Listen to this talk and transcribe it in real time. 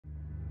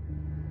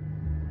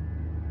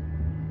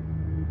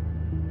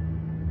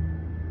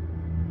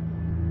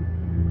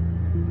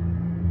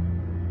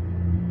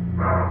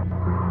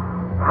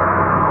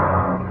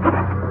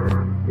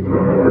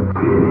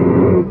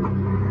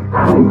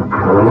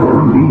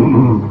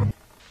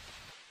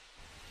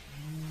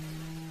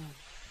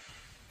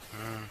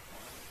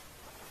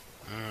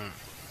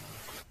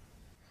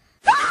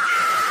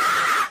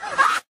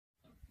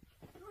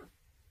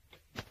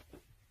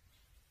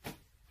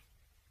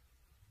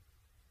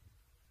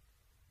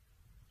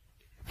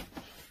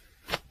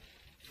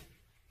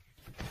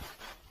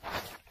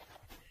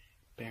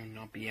Better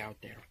not be out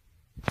there.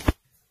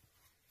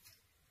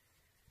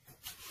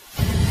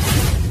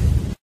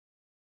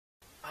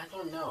 I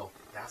don't know.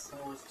 Last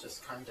night was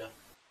just kinda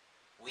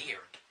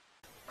weird.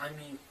 I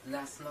mean,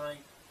 last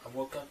night I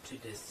woke up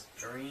to this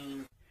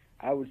dream.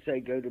 I would say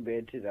go to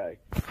bed today.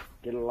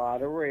 Get a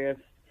lot of rest.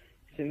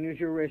 As soon as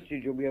you're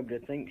rested, you'll be able to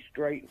think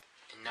straight.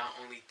 And not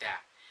only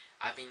that,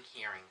 I've been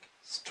hearing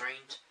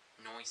strange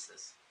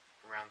noises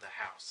around the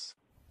house.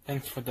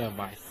 Thanks for the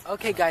advice.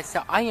 Okay guys,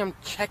 so I am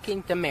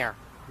checking the mirror.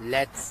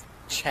 Let's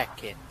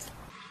check it.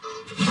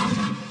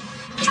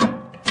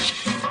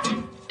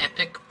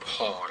 Epic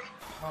Paul.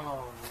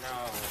 Oh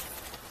no.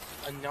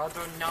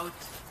 Another note?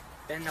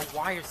 Been a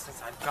while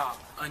since I've got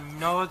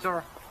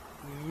another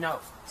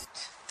note.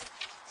 Let's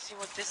see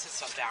what this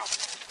is about.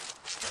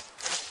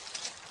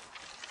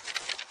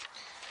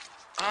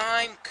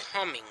 I'm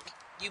coming.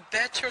 You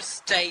better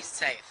stay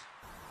safe.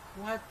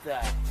 What the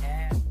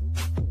heck?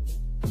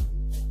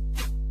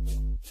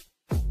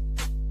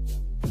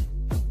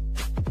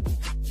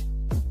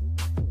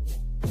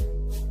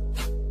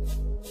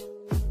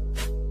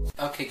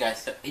 Okay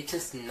guys, so it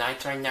is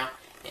night right now,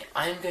 and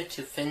I'm going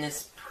to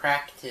finish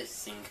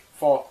practicing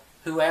for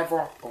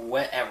whoever or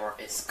whatever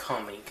is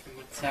coming.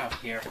 What's out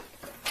here?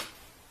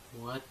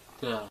 What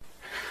the?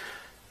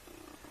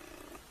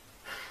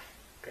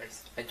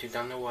 Guys, I do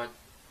not know what I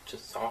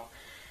just saw.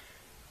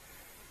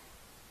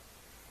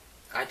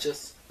 I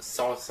just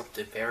saw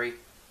something very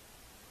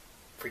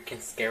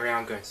freaking scary.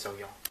 I'm going to show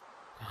y'all.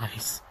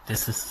 Guys,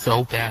 this is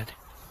so bad.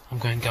 I'm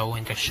going to go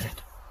in the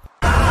shed.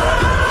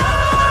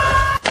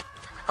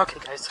 Okay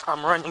guys,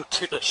 I'm running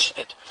to the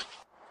shed.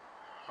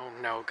 Oh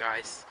no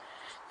guys.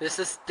 This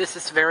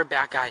is very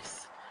bad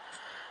guys.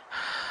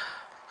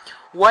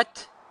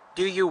 What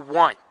do you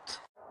want?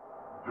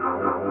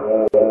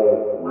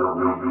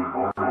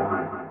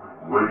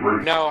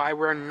 No, I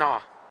will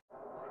not.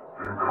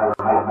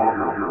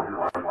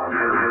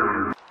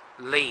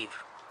 Leave.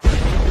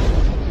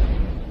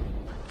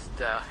 What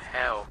the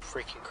hell?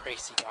 Freaking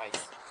crazy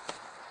guys.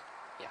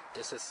 Yeah,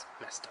 this is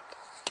messed up.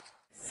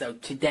 So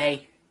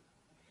today,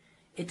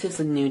 it is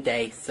a new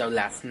day, so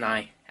last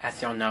night,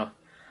 as y'all know,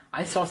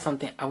 I saw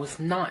something I was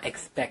not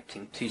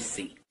expecting to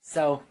see.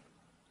 So,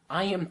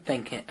 I am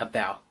thinking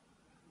about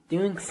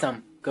doing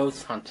some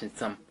ghost hunting,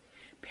 some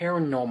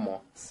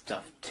paranormal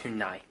stuff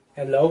tonight.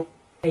 Hello?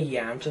 Hey,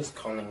 yeah, I'm just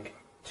calling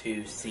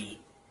to see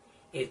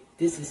if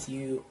this is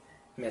you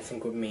messing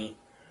with me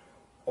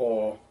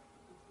or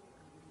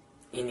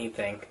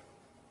anything.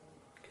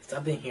 Because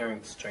I've been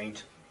hearing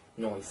strange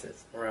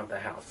noises around the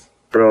house.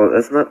 Bro,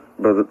 that's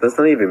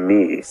not even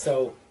me.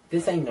 So,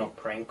 this ain't no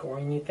prank or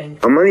anything?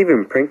 I'm not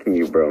even pranking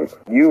you, bro.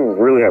 You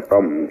really have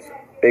problems.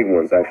 Big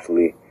ones,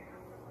 actually.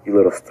 You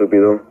little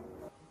stupido.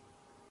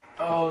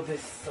 Oh,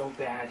 this is so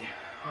bad.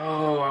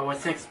 Oh, I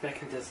wasn't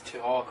expecting this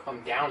to all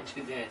come down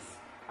to this.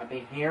 I've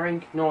been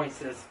hearing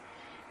noises.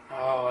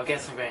 Oh, I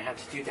guess I'm gonna have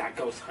to do that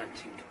ghost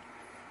hunting.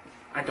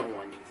 I don't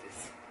want to do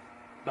this.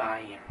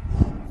 Bye.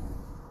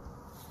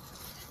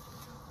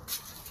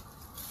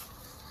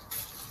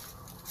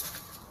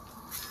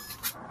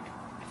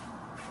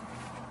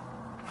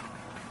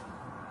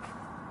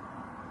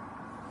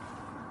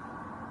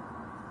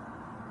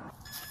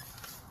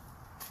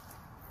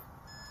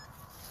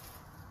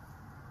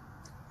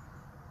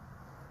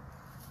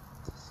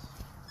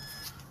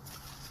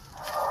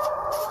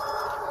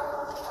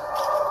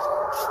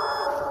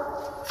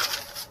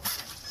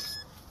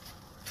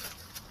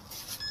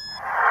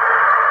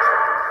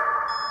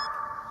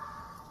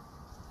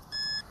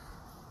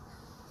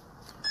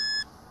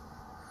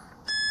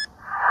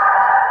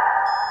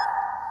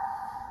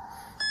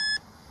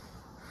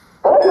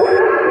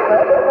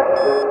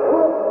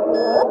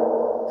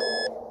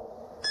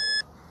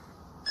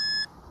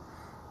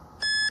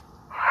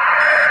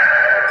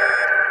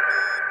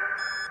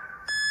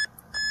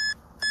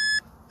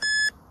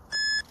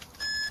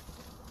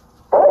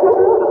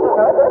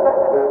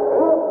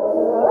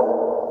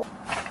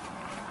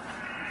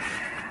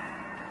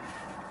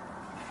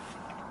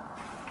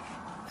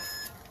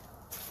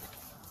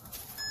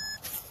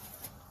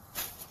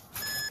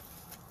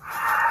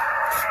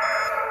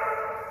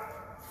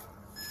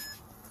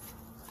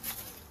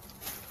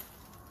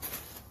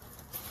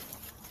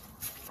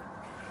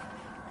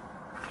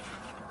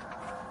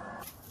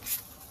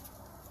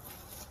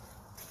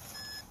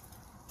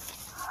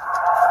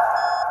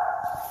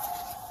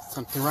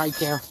 Something right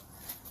there.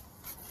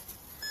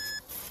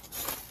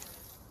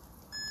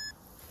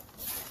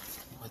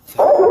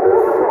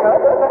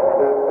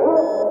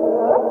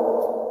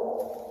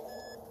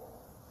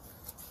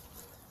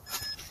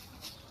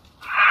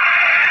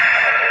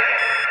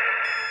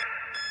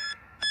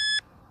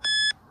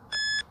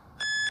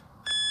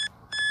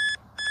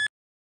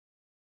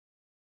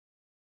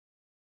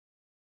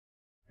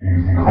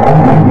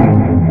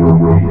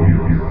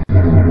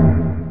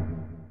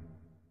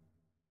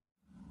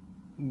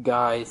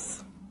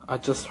 Guys, I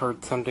just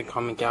heard something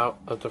coming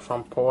out of the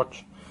front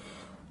porch.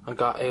 I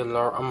got an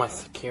alert on my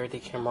security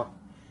camera.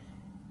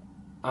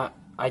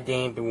 I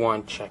didn't even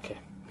want to check it.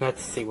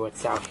 Let's see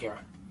what's out here.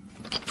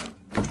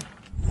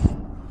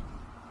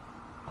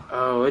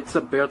 Oh, it's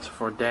a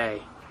beautiful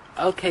day.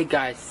 Okay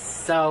guys,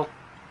 so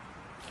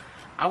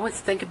I was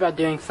thinking about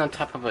doing some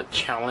type of a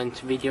challenge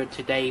video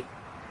today.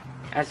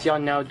 As y'all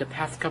know, the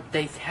past couple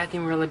days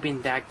hadn't really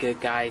been that good,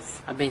 guys.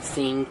 I've been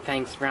seeing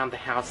things around the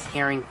house,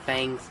 hearing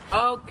things.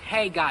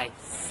 Okay guys,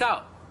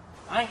 so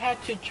I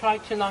had to try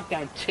to knock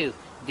down 2 of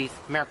these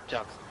milk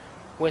jugs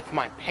with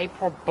my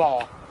paper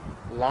ball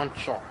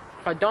launcher.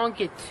 If I don't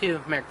get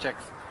 2 milk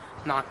jugs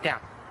knocked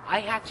down,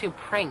 I had to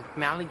prank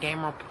Mally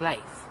Gamer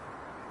Plays.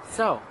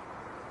 So,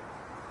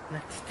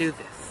 let's do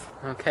this.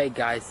 Okay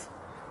guys,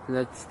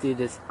 let's do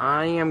this.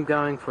 I am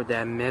going for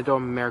that middle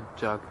milk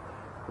jug.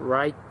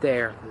 Right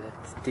there.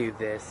 Let's do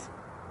this.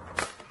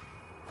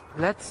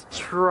 Let's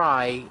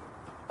try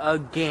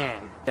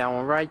again. That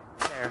one right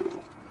there.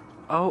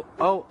 Oh,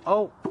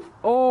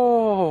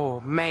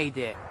 made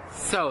it.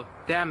 So,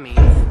 that means...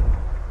 What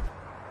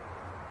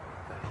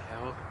the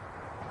hell?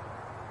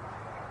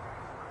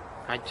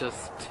 I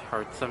just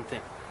heard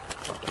something.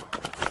 I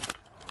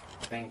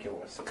think it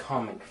was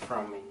coming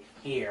from in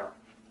here.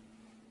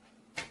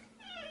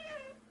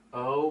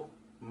 Oh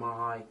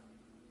my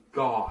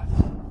god.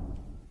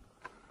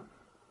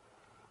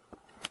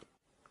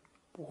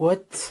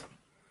 What?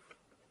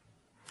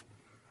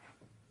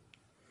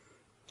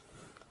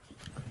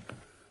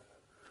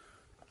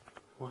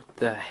 What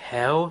the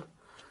hell?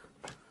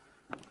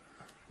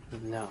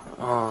 No.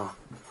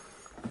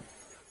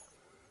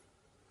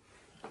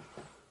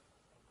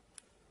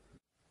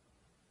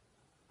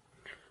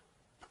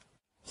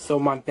 So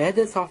my bed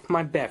is off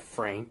my bed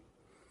frame.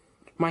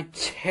 My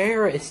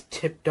chair is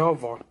tipped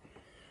over.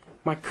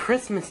 My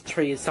Christmas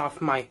tree is off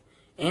my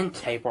end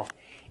table.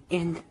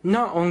 And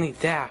not only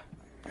that,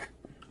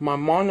 my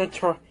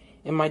monitor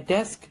and my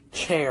desk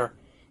chair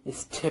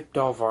is tipped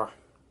over.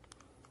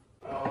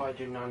 Oh, I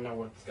do not know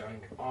what's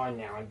going on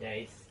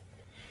nowadays.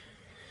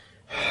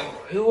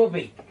 Who will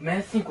be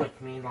messing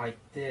with me like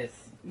this?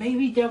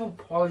 Maybe Devil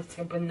Paul is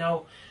here, but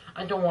no,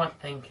 I don't want to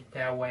think it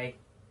that way.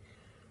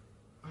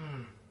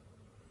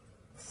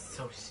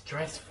 So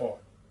stressful.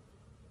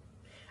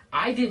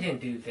 I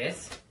didn't do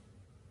this.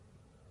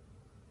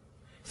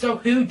 So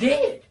who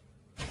did?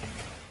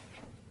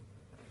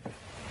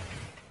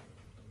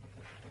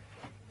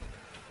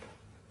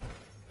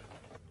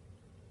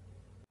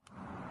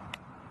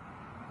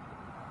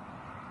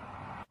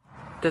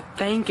 The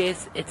thing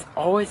is, it's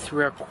always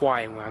real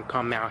quiet when I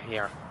come out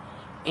here.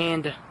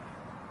 And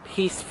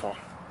peaceful.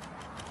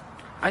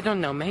 I don't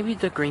know, maybe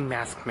the Green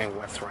Mask Man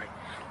was right.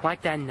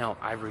 Like that note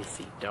I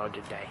received the other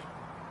day.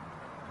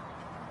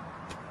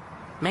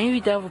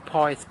 Maybe Devil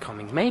Paul is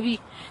coming. Maybe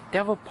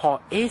Devil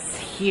Paul is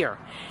here.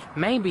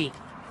 Maybe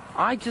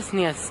I just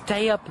need to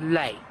stay up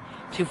late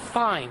to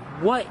find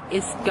what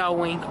is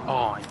going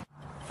on.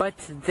 But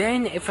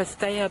then if I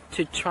stay up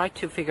to try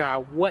to figure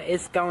out what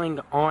is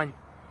going on,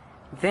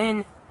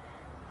 then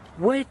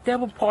what if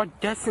Devil Paul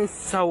doesn't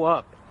show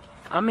up?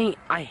 I mean,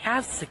 I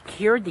have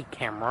security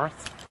cameras.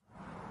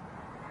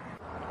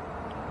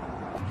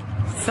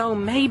 So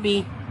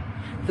maybe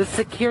the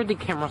security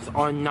cameras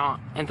are not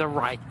in the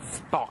right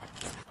spot.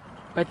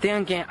 But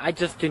then again, I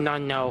just do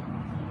not know.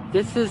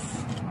 This is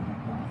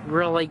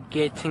really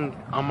getting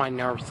on my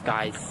nerves,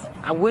 guys.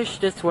 I wish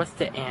this was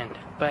the end,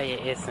 but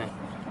it isn't.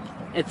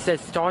 It's the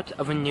start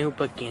of a new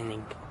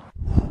beginning.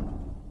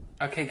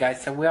 Okay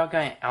guys, so we are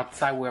going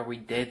outside where we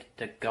did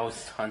the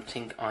ghost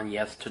hunting on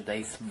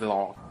yesterday's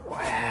vlog.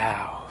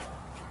 Wow.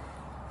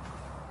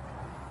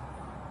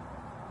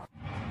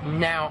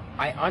 Now,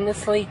 I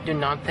honestly do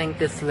not think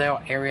this little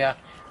area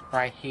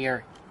right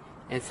here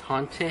is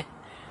haunted.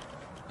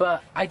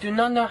 But I do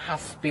not know how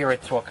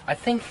spirits work. I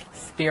think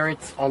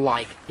spirits are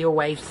like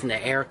earwaves in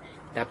the air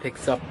that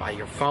picks up by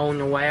your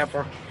phone or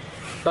whatever.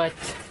 But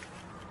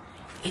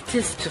it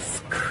is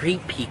just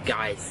creepy,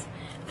 guys,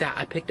 that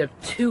I picked up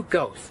two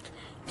ghosts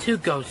in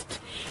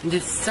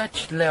this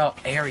such little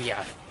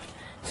area.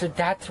 So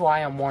that's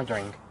why I'm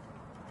wondering,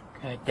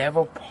 could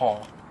Devil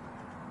Paul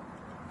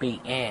be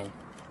in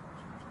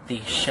the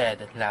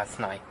shed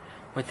last night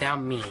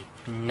without me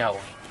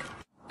knowing?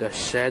 The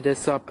shed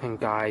is open,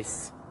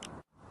 guys.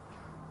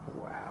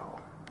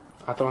 Wow.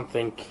 I don't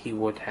think he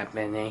would have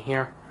been in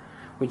here.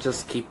 We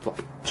just keep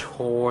like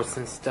chores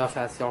and stuff,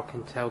 as y'all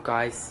can tell,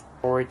 guys.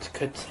 Storage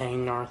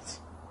containers.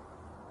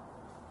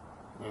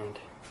 And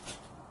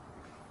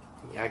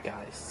yeah,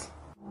 guys.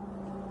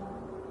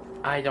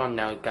 I don't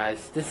know,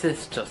 guys. This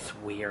is just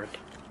weird.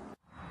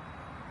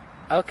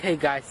 Okay,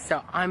 guys,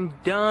 so I'm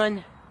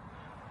done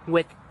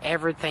with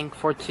everything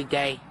for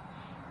today.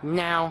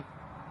 Now,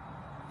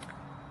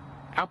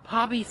 I'll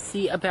probably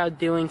see about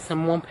doing some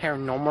more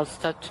paranormal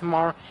stuff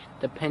tomorrow,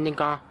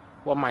 depending on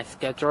what my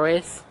schedule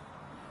is.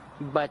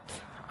 But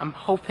I'm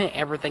hoping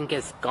everything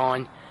is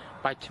gone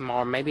back by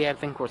tomorrow. Maybe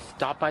everything will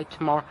stop by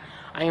tomorrow.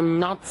 I am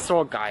not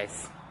sure,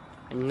 guys.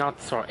 I'm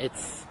not sure.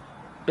 It's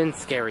been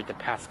scary the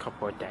past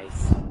couple of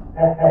days.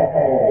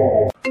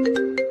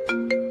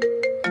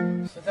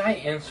 Should I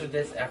answer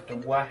this after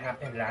what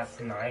happened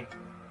last night?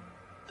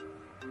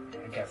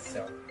 I guess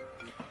so.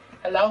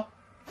 Hello?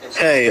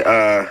 Hey,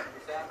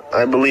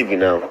 I believe you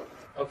now.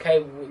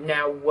 Okay,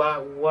 now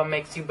what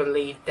makes you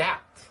believe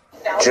that?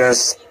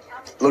 Just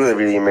look at the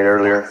video you made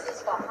earlier.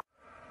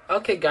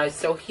 Okay guys,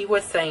 so he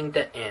was saying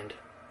the end.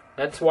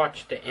 Let's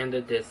watch the end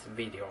of this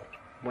video.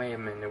 Wait a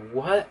minute,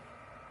 what?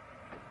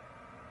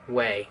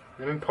 Wait,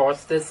 let me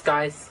pause this,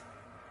 guys.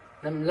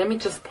 Let me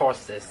just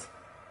pause this.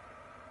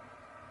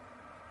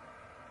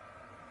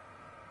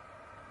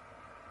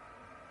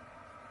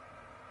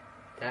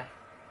 That.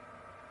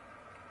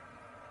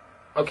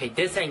 Okay,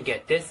 this ain't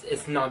good. This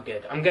is not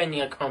good. I'm gonna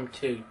need to come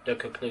to the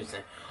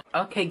conclusion.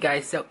 Okay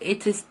guys, so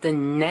it is the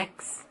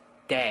next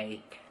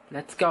day.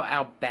 Let's go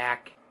out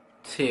back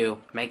to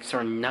make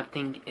sure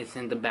nothing is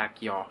in the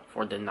backyard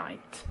for the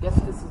night. Yes,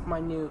 this is my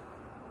new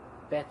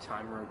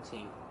bedtime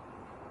routine.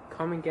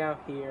 Coming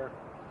out here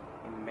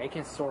and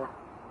making sure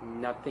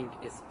nothing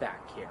is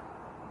back here.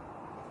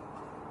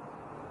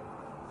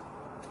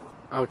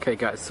 Okay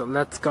guys, so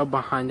let's go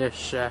behind the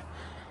shed.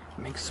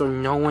 Make sure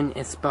no one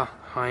is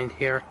behind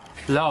here.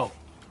 Flo!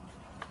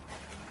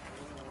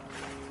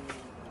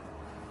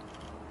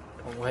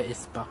 What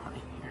is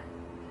behind here?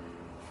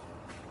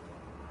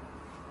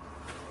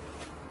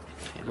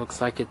 It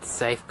looks like it's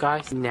safe,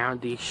 guys. Now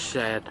the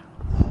shed.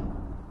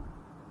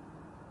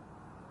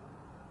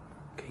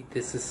 Okay,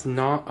 this is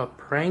not a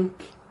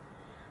prank.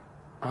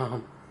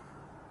 I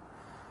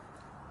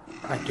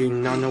do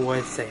not know what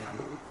to say.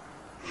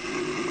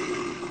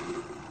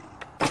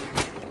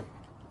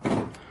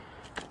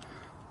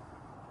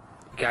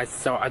 Guys,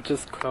 so I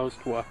just closed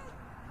what?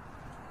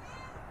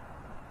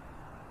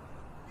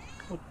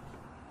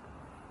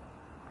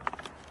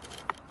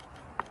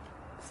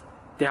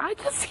 Did I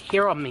just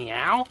hear a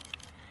meow?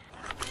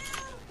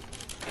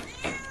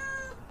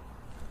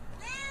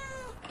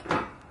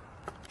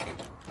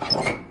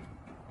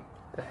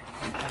 The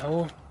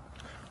hell?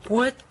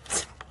 What?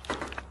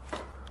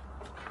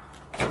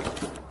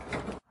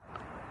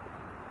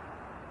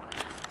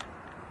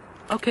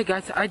 Okay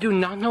guys, I do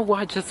not know what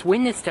I just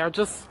witnessed there.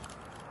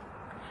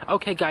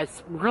 Okay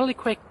guys, really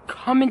quick,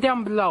 comment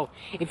down below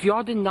if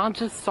y'all did not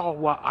just saw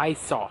what I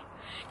saw.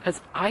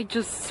 Cause I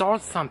just saw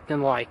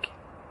something like,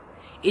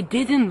 it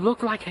didn't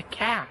look like a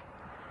cat.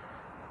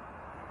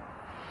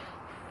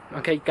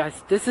 Okay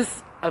guys, this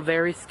is a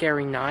very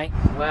scary night.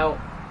 Well,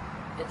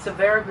 it's a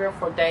very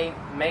beautiful day.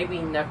 Maybe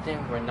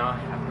nothing will not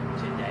happen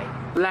today.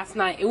 Last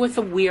night, it was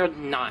a weird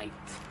night.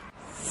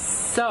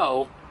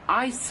 So,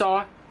 I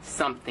saw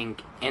something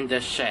in the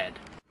shed.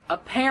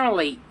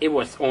 Apparently, it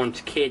was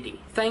Orange Kitty.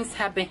 Things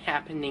have been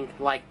happening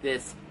like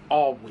this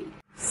all week.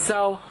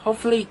 So,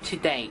 hopefully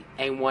today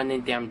ain't one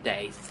of them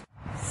days.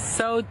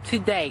 So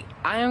today,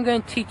 I am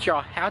going to teach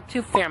y'all how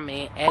to film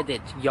and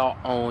edit your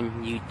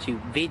own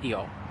YouTube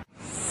video.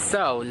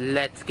 So,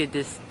 let's get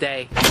this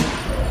day.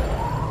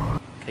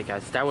 Okay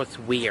guys, that was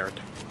weird.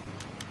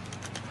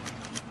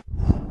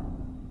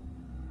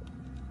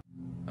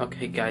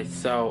 Okay guys,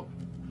 so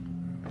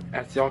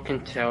as y'all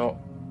can tell,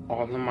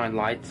 all of my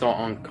lights are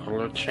on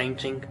color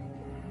changing.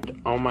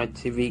 On my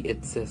TV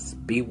it says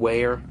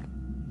beware.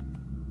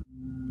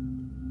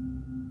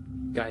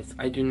 Guys,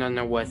 I do not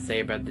know what to say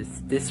about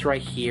this. This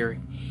right here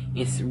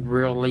is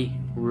really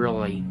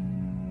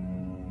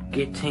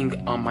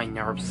getting on my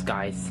nerves,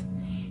 guys.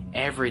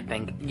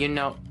 Everything. You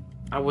know,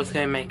 I was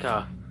gonna make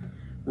a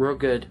real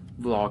good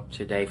vlog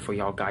today for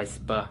y'all guys,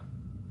 but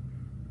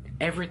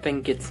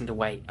everything gets in the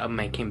way of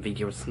making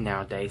videos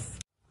nowadays.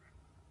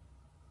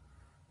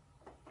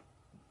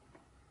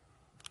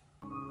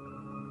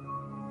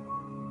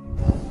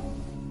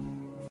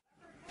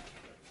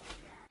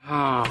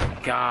 Oh,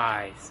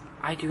 guys,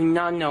 I do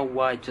not know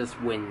what I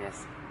just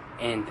witnessed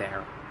in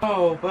there.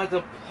 Oh, but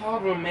the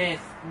problem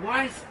is,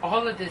 why is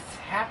all of this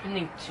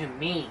happening to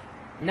me?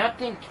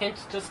 Nothing can't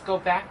just go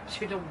back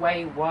to the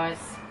way it was.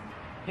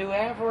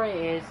 Whoever it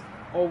is,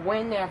 or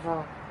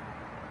whenever,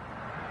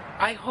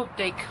 I hope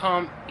they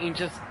come and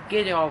just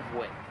get it over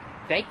with.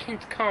 They can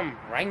come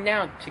right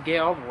now to get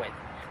over with.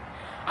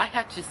 I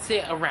have to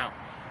sit around,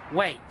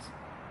 wait,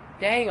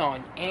 day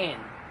on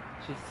end,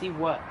 to see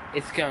what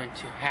is going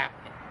to happen.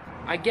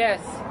 I guess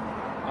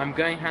I'm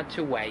going to have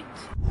to wait.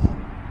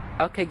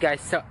 Okay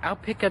guys, so I'll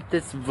pick up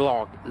this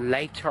vlog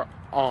later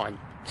on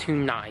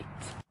tonight.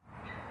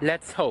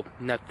 Let's hope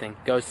nothing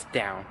goes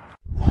down.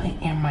 What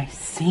am I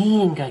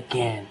seeing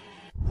again?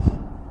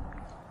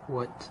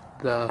 What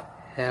the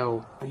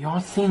hell? Are y'all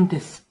seeing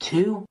this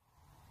too?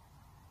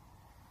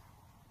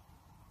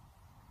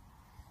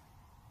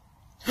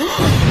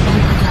 Oh my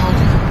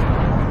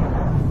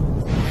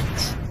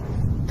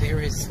god.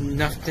 There is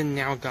nothing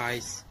now,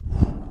 guys.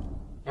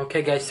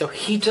 Okay guys, so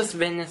he just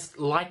vanished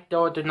like the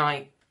other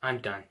night. I'm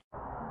done.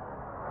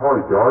 Hi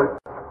guys.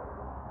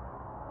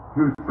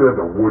 You said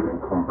I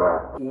wouldn't come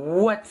back.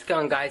 What's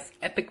going on, guys?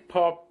 Epic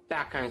Paul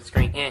back on the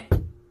screen, and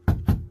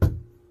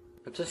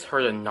just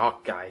heard a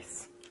knock,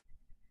 guys.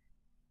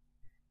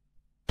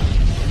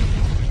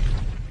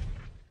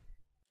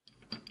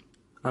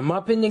 I'm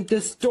opening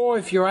this door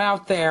if you're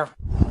out there.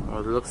 Well,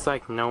 it looks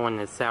like no one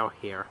is out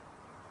here.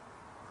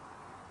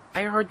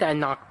 I heard that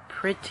knock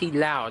pretty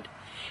loud.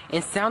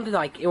 It sounded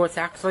like it was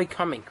actually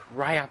coming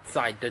right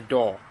outside the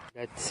door.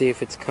 Let's see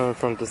if it's coming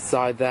from the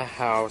side of the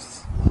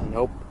house.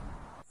 Nope.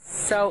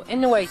 So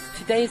anyways,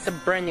 today is a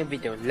brand new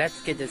video.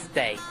 Let's get this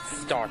day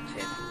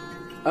started.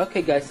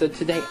 Okay guys, so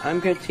today I'm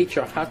going to teach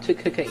you how to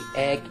cook an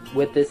egg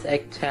with this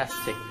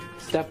egg-tastic.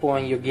 Step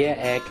 1, you get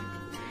an egg,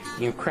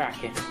 you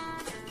crack it.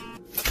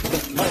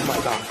 Oh my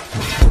god.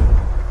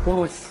 What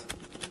was...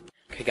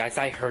 Okay guys,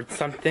 I heard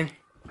something.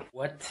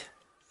 What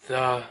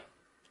the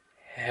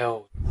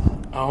hell?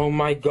 Oh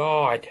my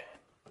god.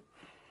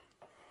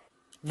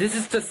 This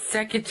is the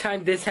second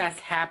time this has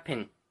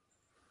happened.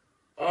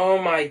 Oh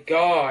my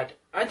god.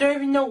 I don't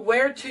even know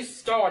where to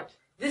start.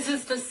 This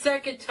is the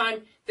second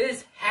time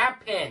this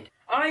happened.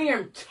 I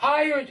am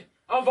tired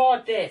of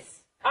all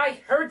this. I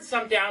heard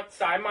something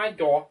outside my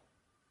door.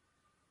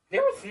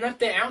 There was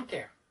nothing out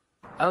there.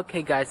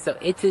 Okay guys, so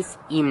it is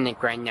evening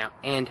right now,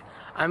 and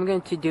I'm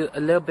going to do a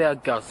little bit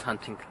of ghost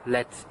hunting.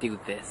 Let's do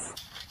this.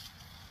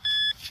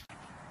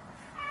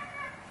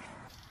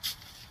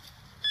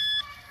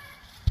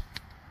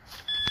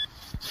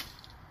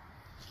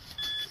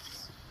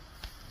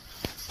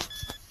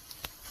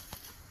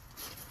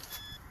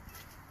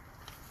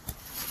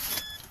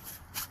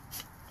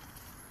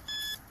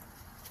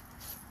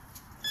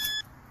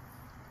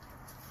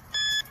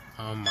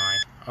 Oh my,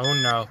 oh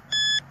no.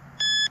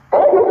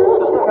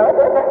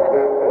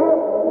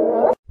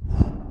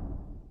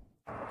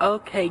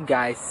 Okay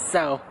guys,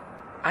 so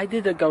I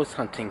did a ghost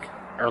hunting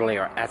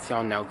earlier, as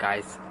y'all know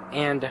guys,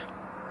 and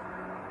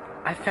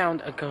I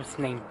found a ghost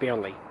named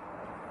Billy.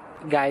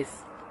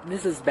 Guys,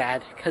 this is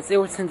bad because it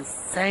was in the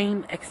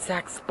same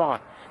exact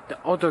spot the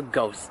other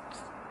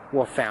ghosts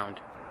were found.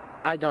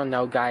 I don't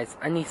know guys,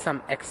 I need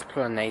some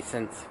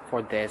explanations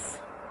for this.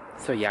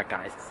 So yeah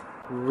guys,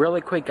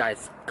 really quick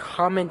guys,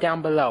 comment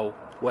down below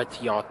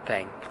what y'all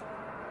think.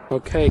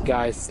 Okay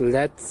guys,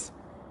 let's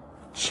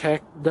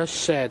check the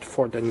shed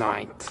for the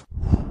night.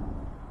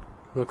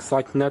 Looks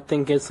like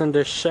nothing is in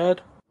the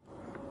shed.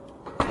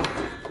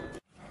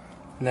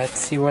 Let's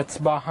see what's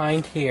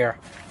behind here.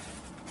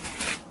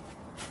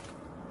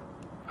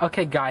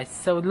 Okay guys,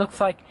 so it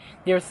looks like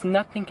there's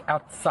nothing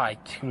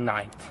outside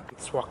tonight.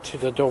 Let's walk to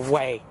the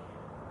doorway.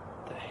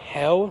 The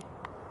hell?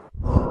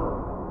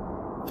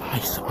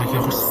 Guys, are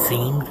y'all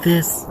seeing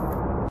this?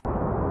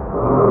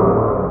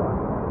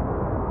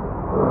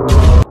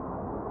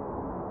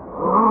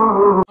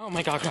 Oh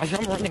my god, guys,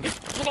 I'm running.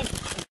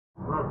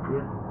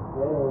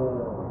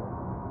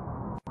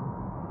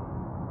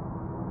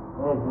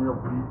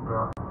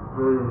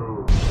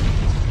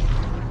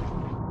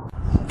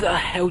 The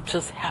hell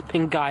just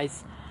happened,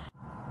 guys?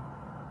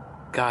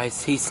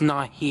 Guys, he's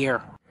not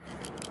here.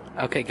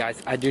 Okay,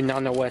 guys, I do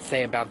not know what to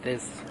say about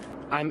this.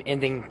 I'm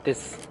ending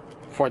this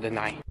for the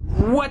night.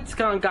 What's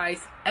going on,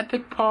 guys?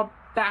 Epic Paul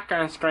back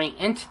on screen,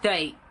 and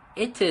today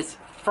it is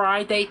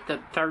Friday the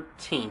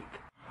 13th.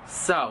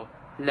 So,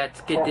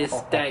 let's get this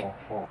day.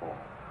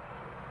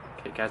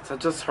 Okay, guys, I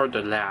just heard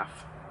a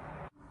laugh.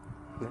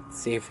 Let's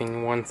see if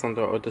anyone's on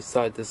the other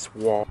side of this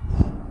wall.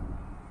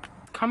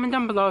 Comment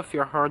down below if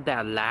you heard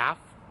that laugh.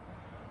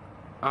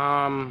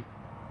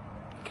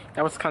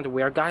 That was kind of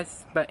weird,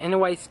 guys. But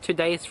anyways,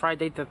 today is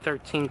Friday the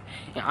 13th,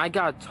 and I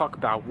gotta talk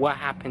about what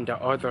happened the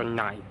other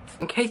night.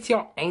 In case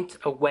y'all ain't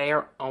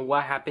aware on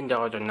what happened the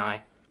other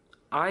night,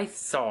 I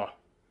saw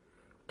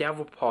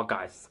Devil Paul,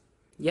 guys.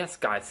 Yes,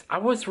 guys, I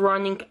was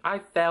running, I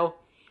fell,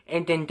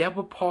 and then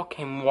Devil Paul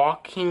came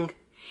walking,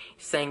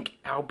 saying,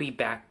 "I'll be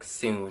back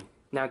soon."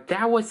 Now,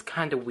 that was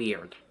kind of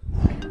weird.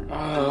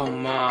 Oh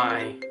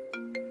my.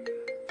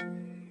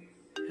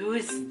 Who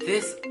is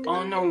this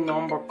unknown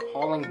number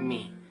calling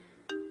me?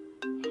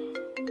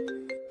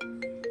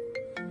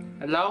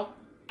 Hello?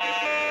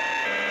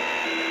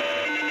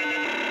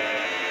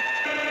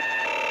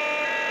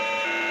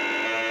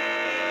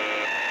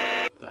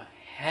 The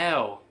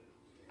hell?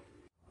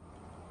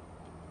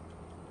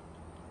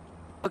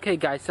 Okay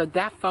guys, so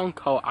that phone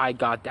call I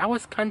got, that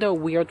was kind of a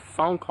weird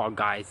phone call,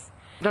 guys.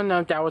 I don't know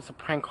if that was a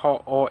prank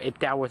call or if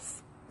that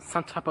was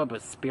some type of a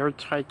spirit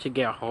trying to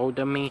get a hold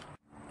of me.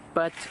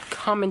 But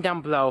comment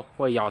down below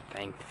what y'all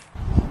think.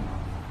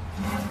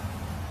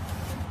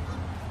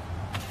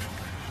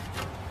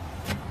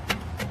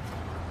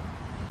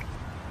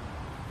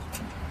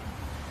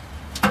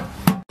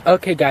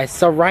 Okay guys,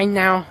 so right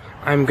now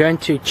I'm going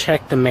to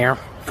check the mail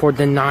for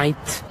the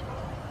night.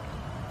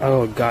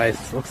 Oh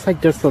guys, looks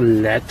like there's a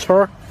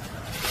letter.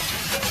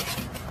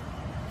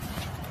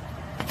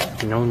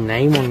 No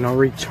name or no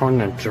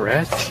return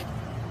address.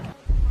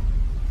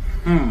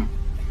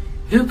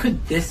 Who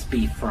could this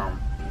be from?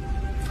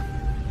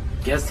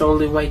 Guess the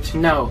only way to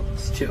know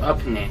is to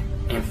open it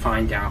and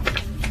find out.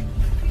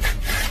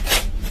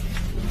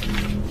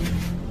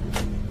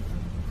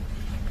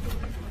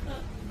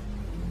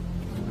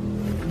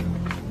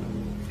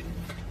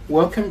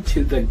 Welcome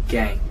to the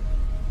gang.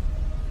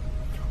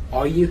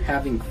 Are you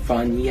having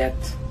fun yet?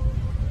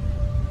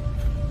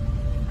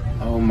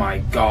 Oh my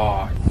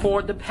god.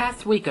 For the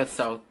past week or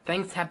so,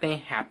 things have been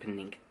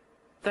happening.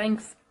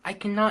 Things I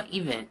cannot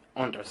even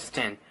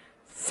understand,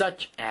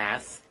 such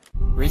as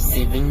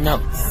receiving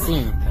notes,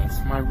 seeing things,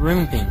 my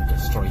room being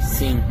destroyed,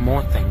 seeing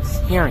more things,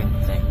 hearing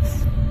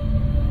things,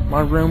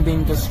 my room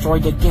being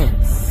destroyed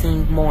again,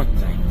 seeing more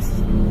things.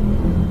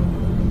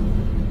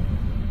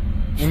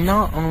 And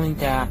not only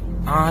that,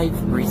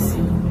 I've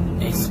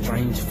received a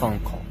strange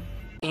phone call.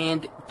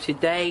 And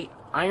today,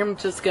 I am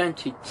just going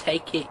to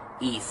take it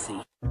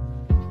easy.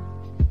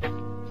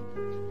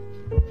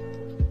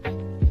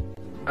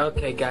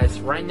 Okay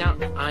guys, right now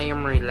I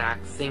am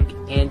relaxing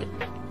and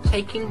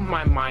taking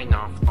my mind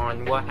off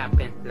on what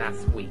happened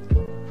last week.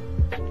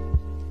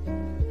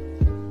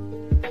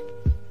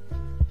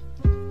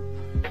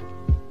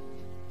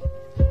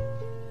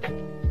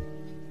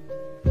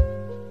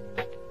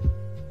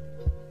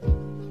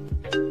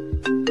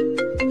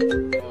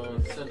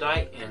 Should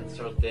I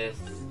answer this?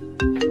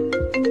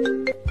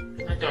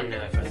 I don't know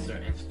if I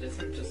should answer this,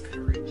 I'm just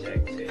gonna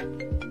reject it.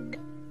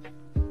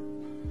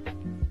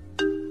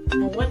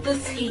 What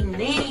does he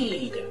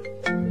need?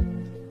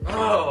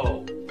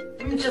 Oh,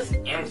 let me just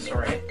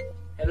answer it.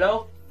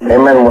 Hello? Hey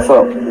man, what's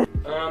up?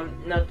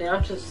 Nothing.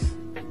 I'm just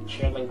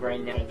chilling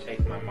right now and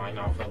take my mind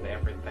off of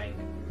everything.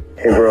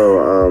 Hey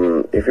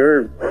bro, if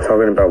you're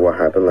talking about what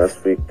happened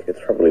last week, it's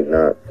probably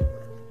not.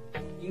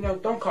 You know,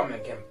 don't call me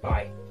again.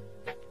 Bye.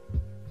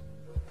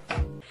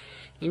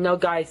 You know,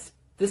 guys,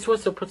 this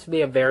was supposed to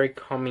be a very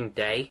calming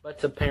day,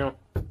 but apparently,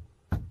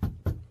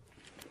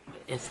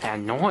 it's that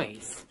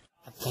noise.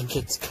 I think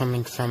it's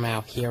coming from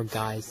out here,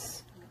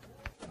 guys.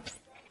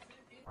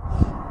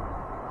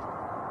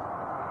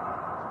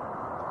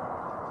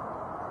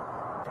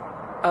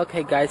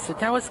 Okay, guys, so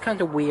that was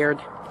kind of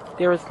weird.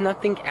 There was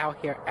nothing out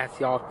here, as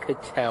y'all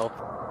could tell.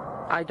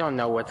 I don't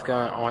know what's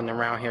going on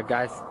around here,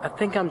 guys. I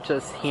think I'm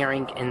just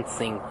hearing and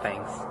seeing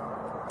things.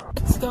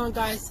 What's going on,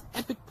 guys?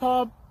 Epic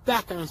Paul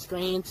back on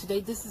screen, and today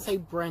this is a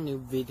brand new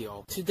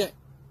video. Today...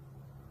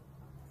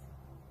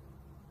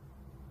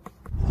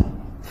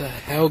 The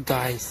hell,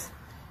 guys?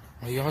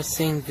 Are y'all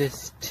seeing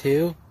this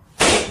too?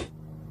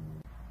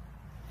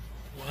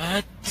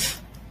 What?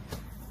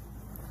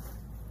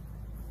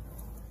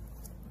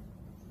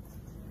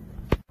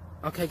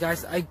 Okay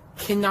guys, I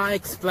cannot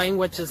explain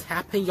what just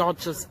happened. Y'all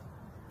just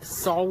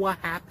saw what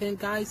happened,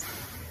 guys.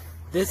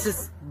 This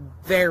is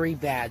very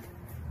bad.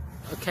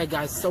 Okay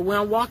guys, so when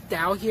I walked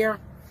out here,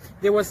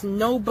 there was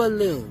no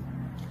balloon.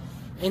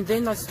 And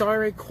then I started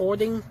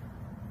recording.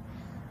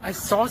 I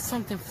saw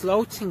something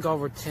floating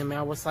over to me.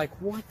 I was like,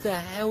 what the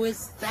hell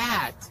is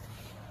that?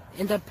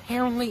 And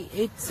apparently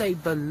it's a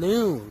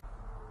balloon.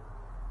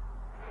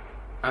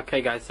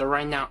 Okay guys, so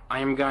right now I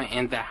am going to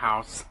end the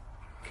house.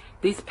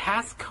 These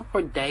past couple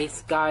of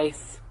days,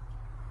 guys,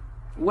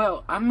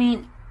 well, I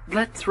mean,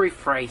 let's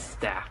rephrase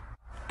that.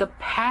 The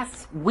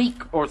past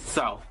week or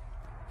so,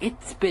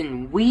 it's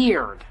been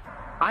weird.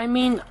 I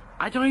mean,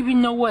 I don't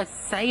even know what to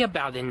say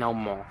about it no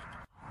more.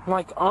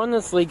 Like,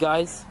 honestly,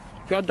 guys,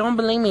 if y'all don't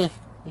believe me,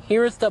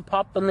 here's the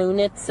pop balloon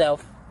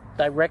itself,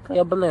 directly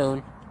a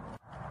balloon.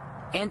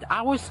 And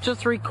I was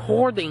just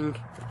recording,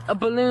 a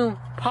balloon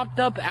popped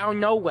up out of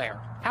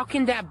nowhere. How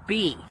can that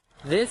be?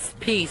 This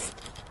piece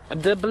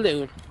of the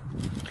balloon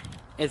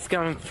is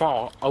going to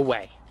fall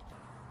away.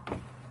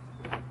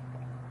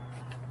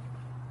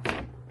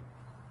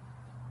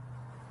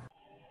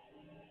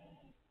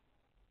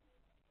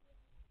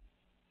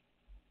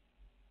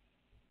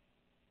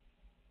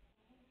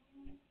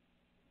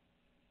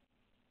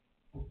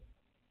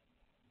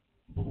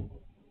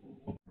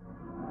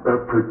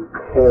 Epic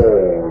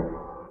Paul,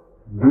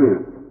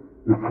 this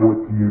is what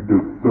you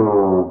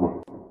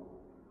deserve.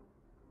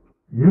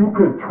 You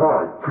can try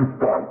to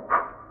fight,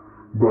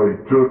 but it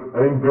just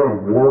ain't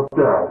gonna work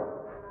out.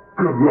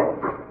 Good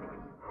luck.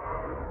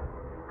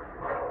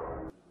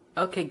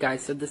 Okay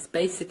guys, so this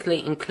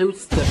basically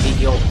includes the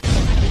video.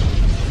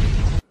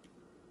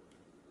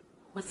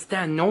 What's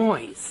that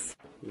noise?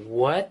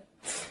 What?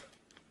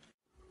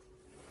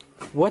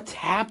 What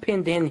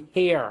happened in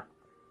here?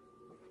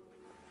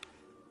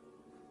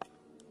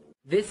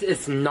 This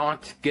is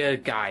not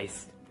good,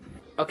 guys.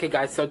 Okay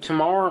guys, so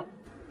tomorrow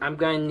I'm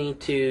gonna need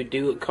to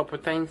do a couple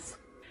things.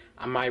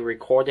 I might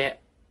record it.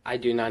 I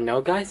do not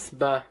know, guys,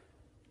 but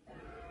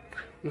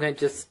I'm gonna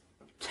just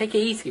take it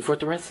easy for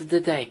the rest of the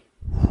day.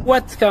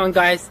 What's going on,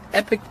 guys?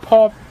 Epic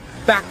Paul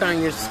back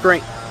on your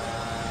screen.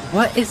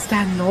 What is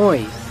that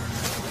noise?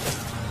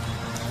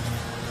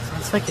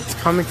 Sounds like it's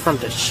coming from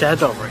the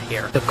shed over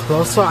here. The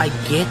closer I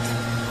get,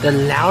 the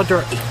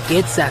louder it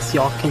gets, as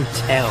y'all can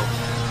tell.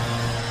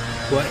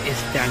 What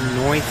is that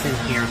noise in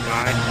here,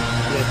 guys?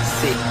 Let's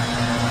see.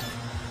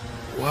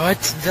 What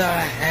the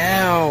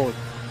hell?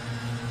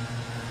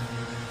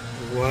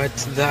 What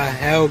the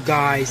hell,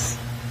 guys?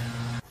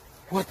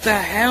 What the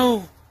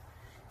hell?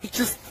 He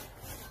just...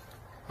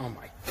 Oh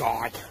my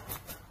god.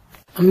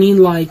 I mean,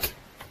 like...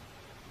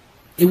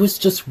 It was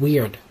just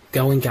weird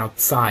going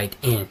outside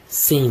and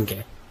seeing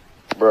it.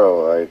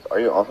 Bro, like, are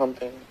you on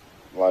something?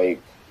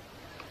 Like,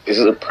 Is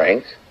it a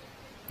prank?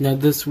 No,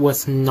 this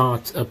was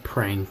not a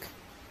prank.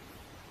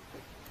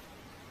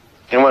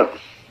 You know what?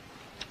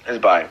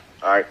 Just bye.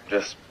 Alright,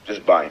 just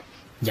bye.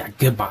 Yeah,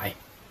 goodbye.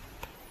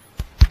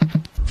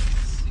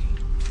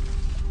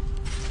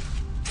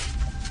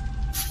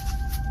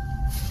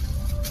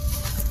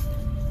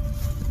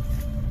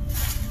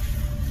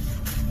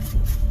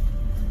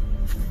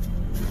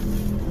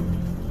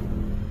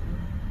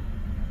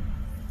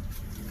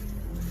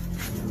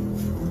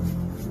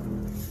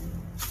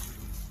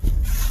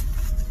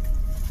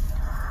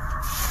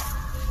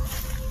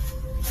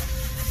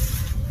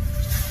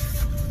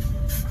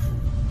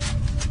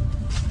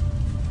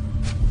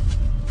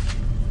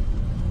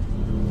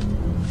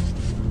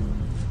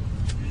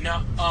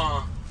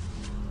 Nuh-uh.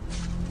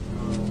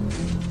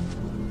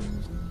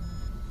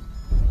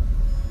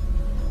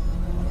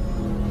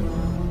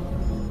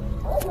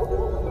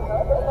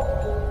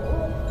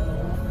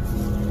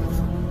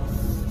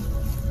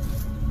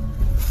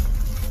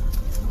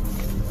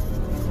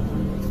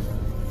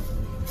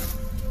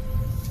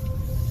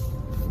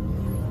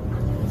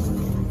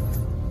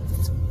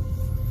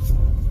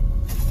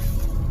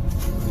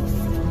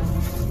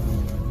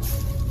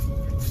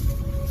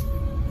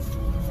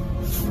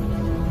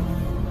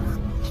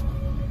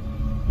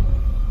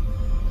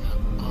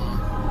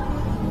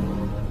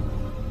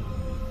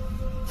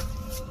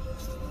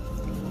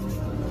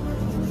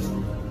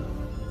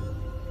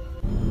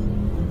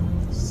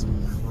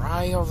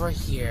 Right over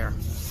here.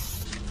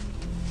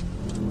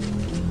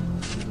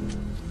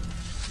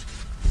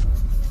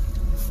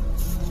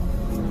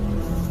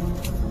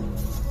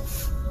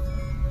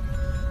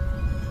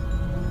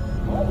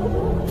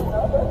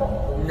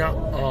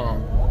 Nuh-uh.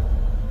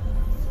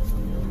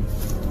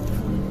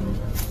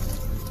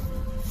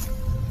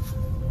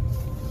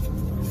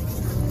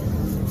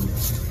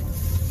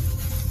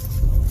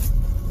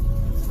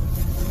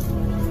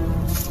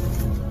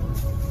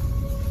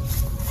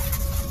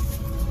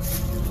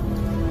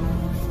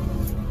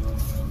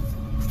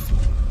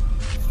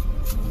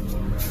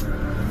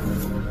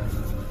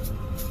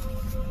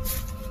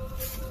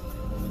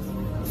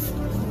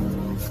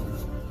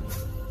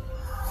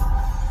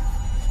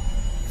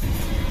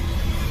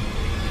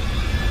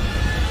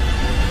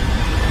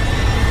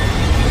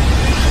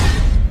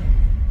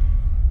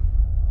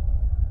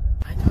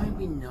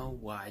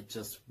 What I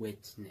just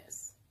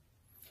witnessed.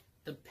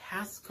 The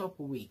past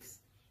couple weeks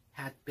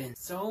had been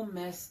so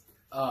messed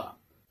up.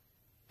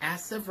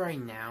 As of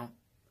right now,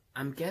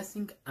 I'm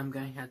guessing I'm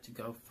gonna have to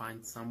go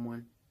find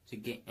someone to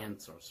get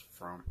answers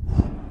from.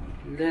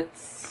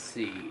 Let's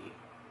see.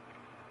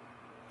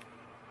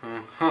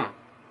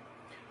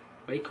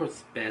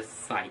 Waco's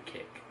Best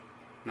Psychic,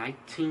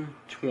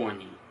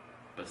 1920,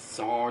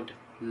 Bassard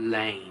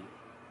Lane.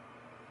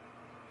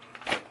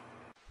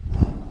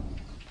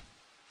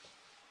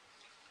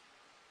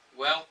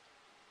 Well,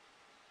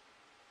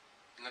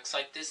 looks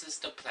like this is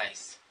the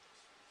place.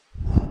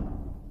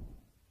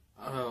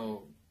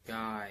 Oh,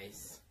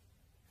 guys.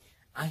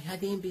 I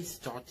hadn't even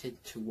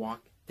started to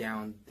walk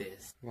down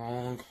this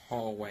long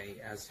hallway,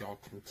 as y'all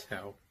can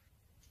tell.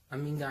 I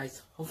mean,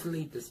 guys,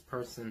 hopefully this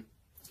person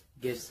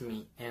gives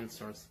me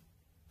answers.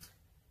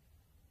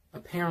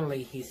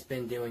 Apparently, he's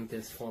been doing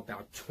this for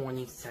about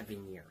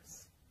 27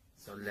 years.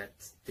 So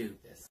let's do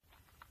this.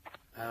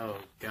 Oh,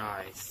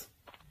 guys.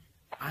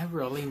 I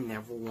really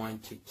never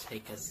want to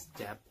take a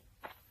step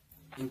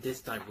in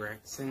this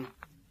direction.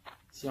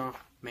 As y'all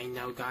may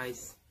know,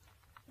 guys,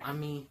 I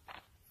mean,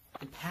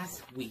 the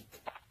past week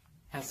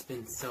has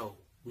been so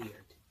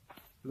weird.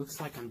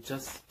 Looks like I'm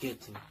just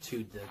getting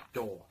to the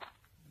door.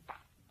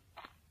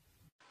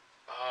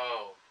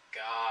 Oh,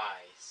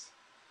 guys,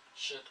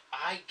 should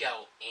I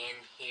go in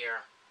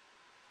here?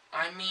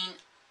 I mean,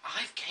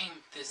 I've came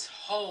this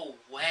whole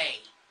way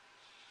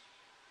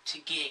to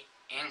get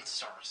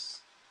answers.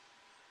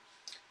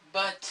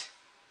 But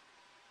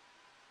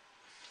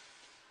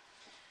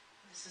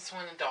this is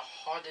one of the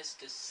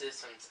hardest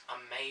decisions I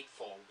made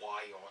for a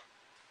while.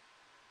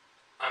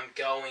 I'm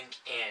going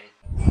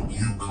in.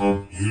 You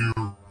come here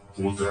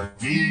for that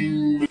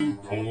demon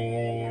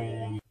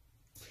call.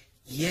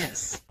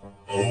 Yes.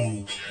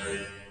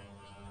 Okay.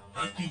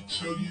 I can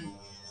tell you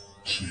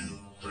 2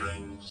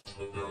 things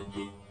about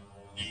the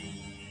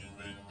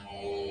demon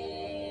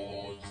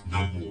call.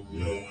 Number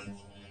 1,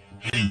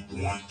 he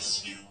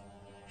wants you.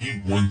 He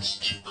wants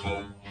to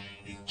come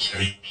and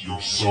take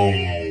your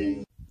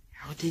soul.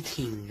 How did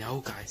he know,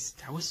 guys?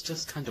 That was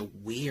just kind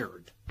of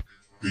weird.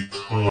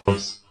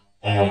 Because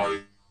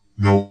I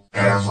know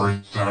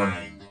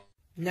everything.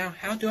 Now,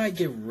 how do I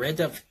get rid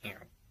of him?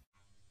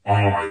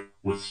 I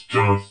was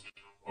just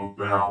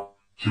about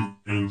to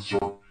answer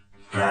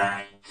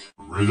that.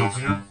 Rid of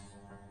him?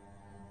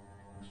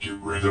 Get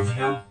rid of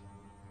him?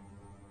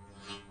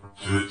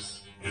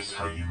 This is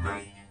how you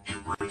may get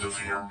rid of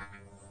him.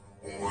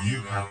 All you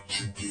have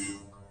to do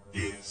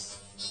is,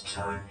 next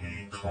time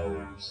he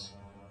comes,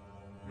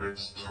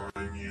 next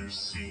time you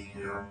see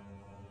him,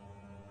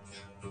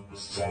 the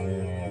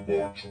Bassard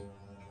bottle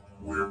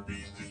will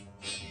be the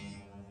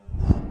key.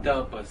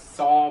 The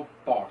Bassard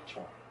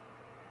bottle.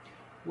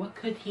 What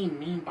could he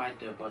mean by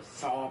the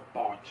bizarre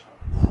bottle?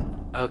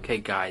 Okay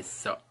guys,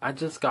 so I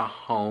just got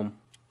home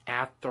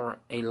after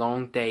a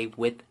long day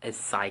with a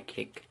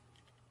psychic,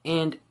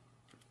 and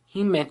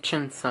he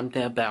mentioned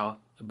something about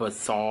a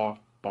bizarre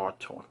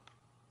bottle.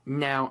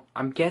 Now,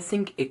 I'm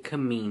guessing it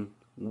could mean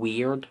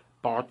weird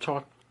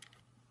bottle,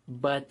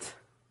 but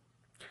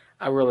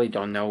I really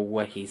don't know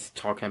what he's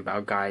talking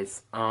about,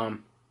 guys.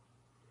 I'm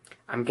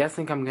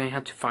guessing I'm gonna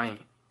have to find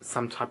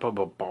some type of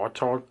a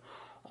bottle,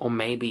 or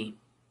maybe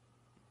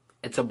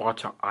it's a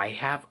bottle I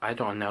have. I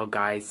don't know,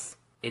 guys.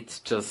 It's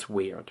just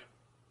weird.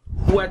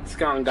 What's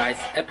going on, guys?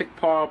 Epic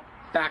Paul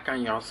back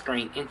on your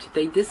screen, and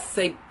today this is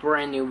a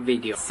brand new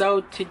video.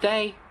 So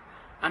today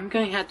I'm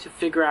gonna have to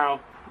figure out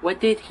what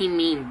did he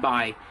mean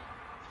by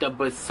the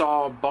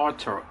bizarre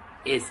bottle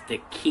is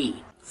the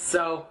key.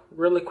 So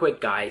really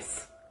quick,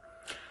 guys,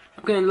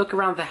 I'm gonna look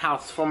around the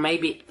house for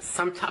maybe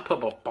some type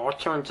of a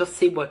bottle and just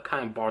see what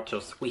kind of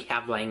bottles we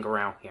have laying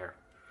around here.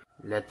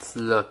 Let's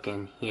look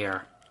in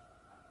here.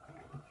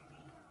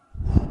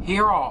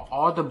 Here are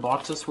all the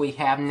bottles we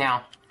have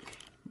now.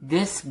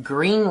 This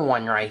green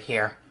one right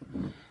here,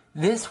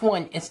 this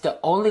one is the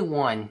only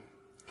one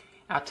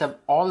out of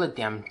all of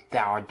them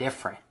that are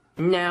different.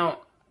 Now,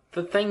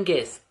 the thing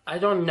is, I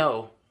don't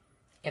know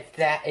if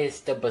that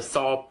is the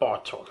bizarre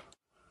bottle,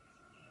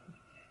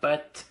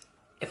 but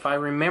if I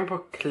remember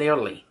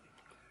clearly,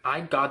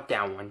 I got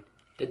that one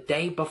the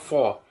day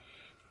before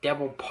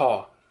Devil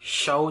Paul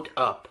showed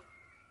up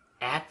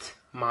at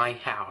my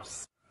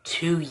house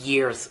 2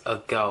 years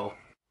ago.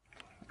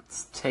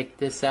 Let's take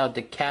this out of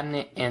the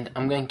cabinet, and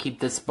I'm gonna keep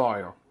this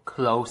bottle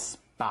close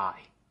by.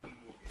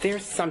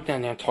 There's something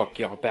I'm gonna talk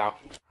to y'all about.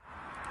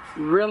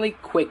 Really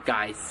quick,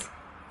 guys.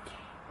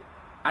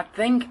 I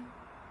think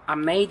I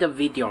made a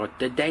video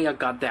the day I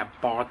got that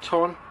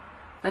bottle.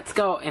 Let's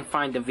go and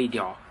find the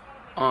video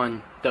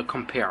on the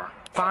compare.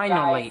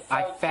 Finally, guys,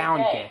 I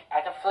found it.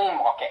 At the flea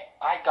market,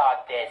 I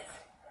got this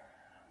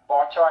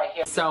bottle right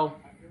here. So,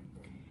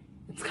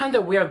 it's kind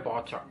of weird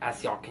bottle,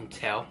 as y'all can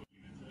tell.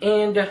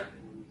 And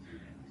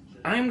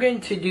I'm going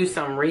to do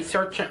some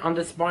research on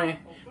this bottle,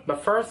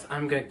 but first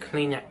I'm going to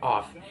clean it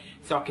off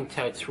so I can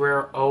tell it's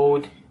real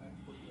old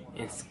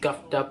and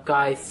scuffed up,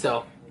 guys.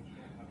 So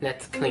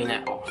let's clean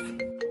it off,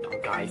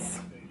 guys.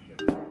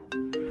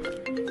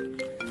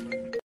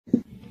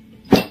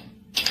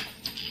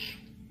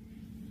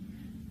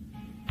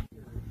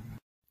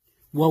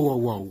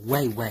 Whoa,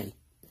 wait.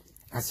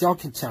 As y'all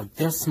can tell,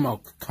 there's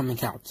smoke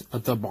coming out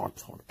of the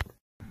bottle.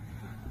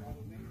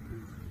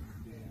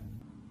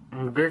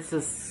 And this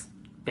is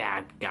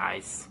bad,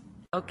 guys.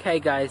 Okay,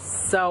 guys,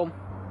 so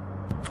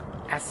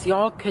as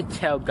y'all could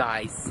tell,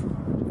 guys,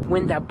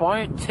 when that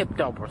bottle tipped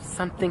over,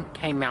 something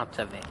came out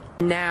of it.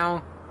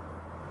 Now,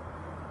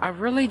 I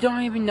really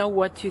don't even know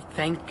what to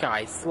think,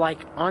 guys.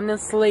 Like,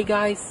 honestly,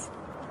 guys,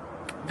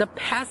 the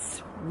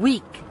past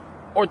week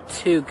or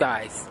two,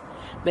 guys,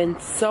 been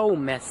so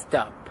messed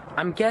up.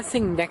 I'm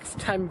guessing next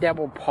time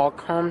Devil Paul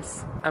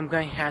comes, I'm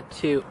going to have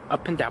to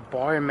open that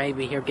bottle and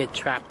maybe he'll get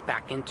trapped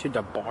back into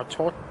the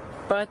bottle.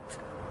 But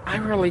I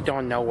really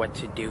don't know what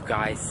to do,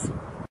 guys.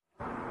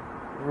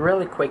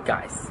 Really quick,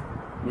 guys.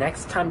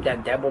 Next time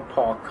that Devil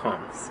Paul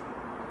comes,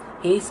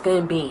 he's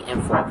gonna be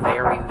in for a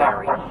very,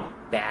 very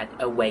bad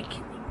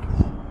awakening.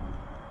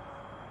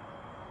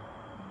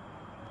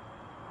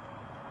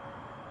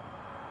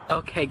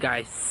 Okay,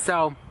 guys,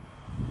 so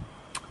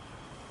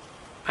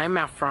I'm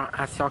out front,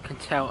 as y'all can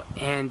tell,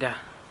 and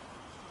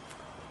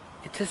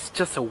it is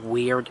just a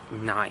weird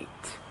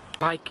night.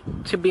 Like,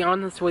 to be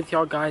honest with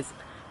y'all, guys,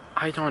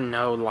 I don't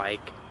know,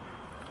 like,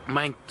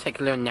 might take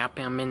a little nap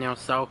in a minute or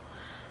so,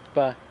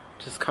 but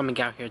just coming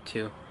out here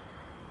to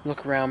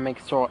look around, make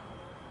sure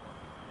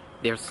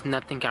there's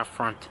nothing out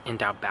front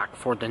and out back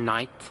for the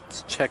night.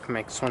 Let's check,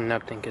 make sure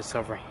nothing is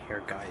over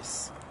here,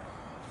 guys.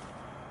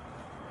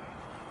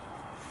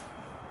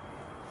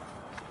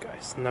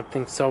 Guys,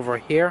 nothing's over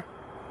here.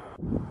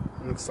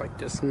 Looks like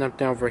there's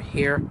nothing over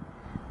here.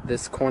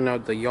 This corner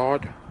of the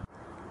yard.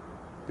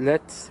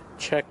 Let's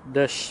check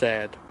the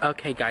shed.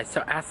 Okay, guys,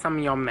 so as some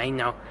of y'all may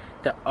know,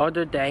 the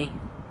other day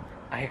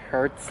I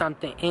heard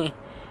something in.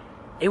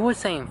 It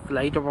was an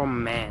inflatable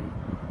man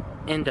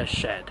in the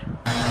shed.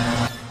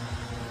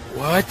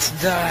 What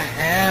the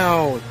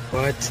hell?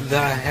 What the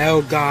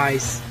hell,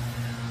 guys?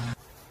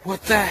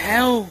 What the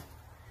hell?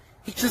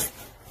 He just...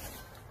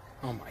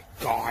 Oh my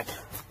god.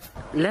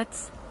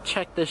 Let's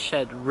check the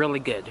shed really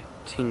good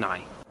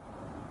tonight.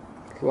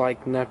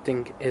 Like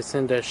nothing is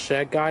in the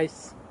shed,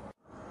 guys.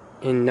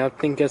 And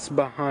nothing is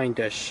behind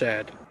the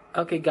shed.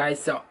 Okay,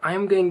 guys, so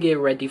I'm gonna get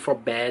ready for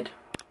bed.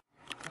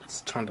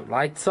 Let's turn the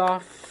lights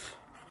off.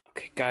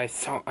 Okay, guys,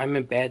 so I'm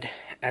in bed,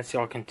 as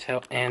y'all can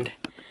tell, and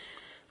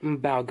I'm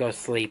about to go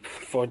sleep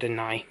for the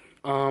night.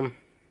 I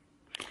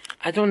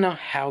don't know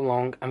how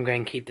long I'm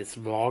going to keep this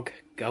vlog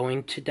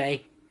going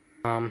today.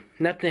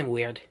 Nothing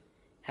weird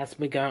has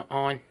been going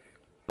on,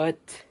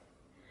 but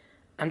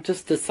I'm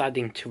just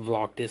deciding to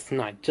vlog this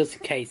night, just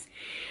in case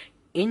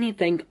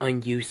anything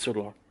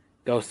unusual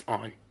goes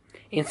on.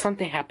 And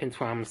something happens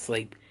when I'm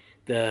asleep,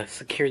 the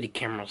security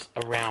cameras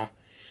around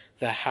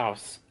the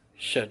house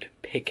should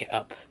pick it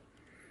up.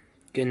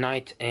 Good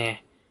night, and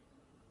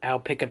I'll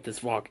pick up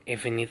this vlog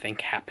if anything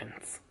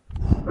happens.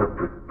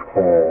 Epic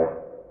Paul.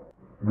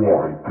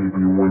 Why did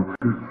you went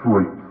to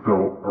sleep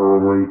so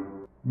early?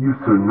 You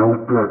should know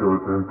better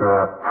than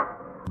that.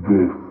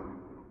 This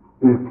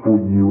is for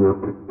you,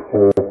 Epic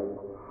Paul.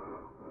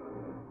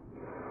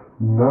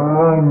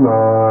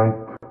 Night-night.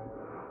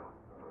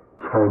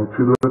 Time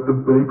to let the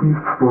baby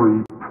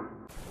sleep.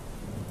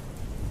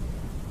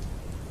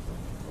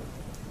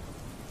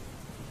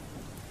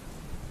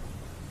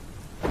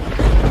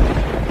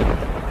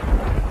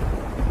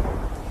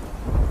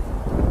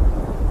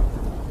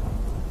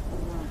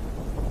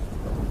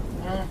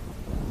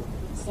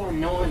 What's that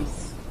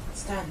noise?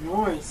 What's that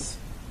noise?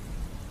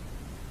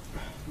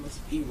 It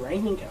must be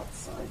raining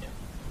outside.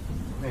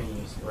 I'm gonna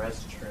use the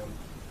restroom.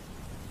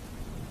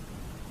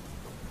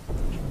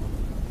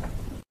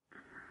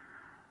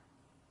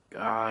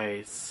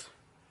 Guys,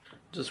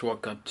 just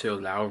woke up to a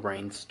loud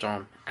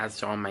rainstorm,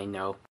 as y'all may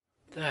know.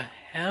 The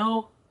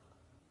hell?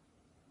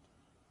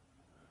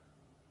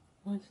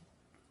 What?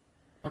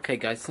 Okay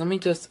guys, let me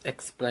just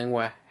explain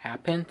what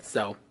happened.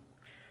 So,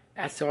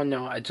 as y'all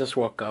know, I just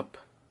woke up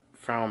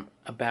from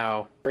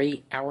about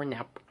 3-hour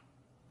nap,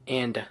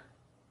 and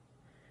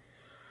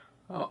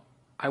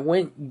I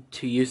went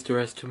to use the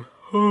restroom.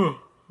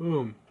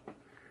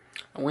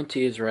 I went to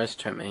use the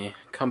restroom and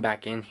come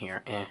back in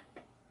here, and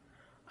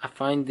I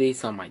find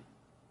these on my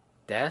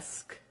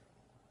desk.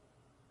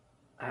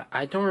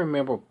 I don't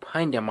remember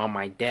putting them on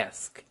my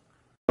desk.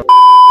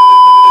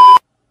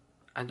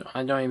 I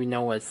don't even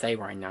know what to say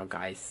right now,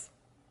 guys.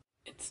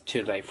 It's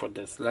too late for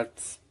this.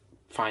 Let's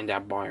find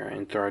that buyer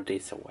and throw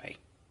these away.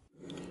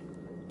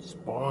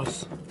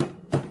 Boss,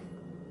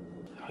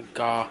 I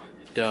got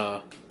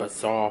the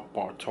bazaar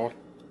bottle.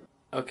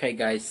 Okay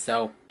guys,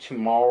 so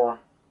tomorrow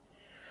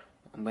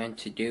I'm going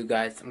to do,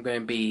 guys, I'm going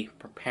to be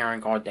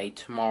preparing all day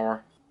tomorrow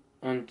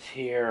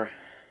until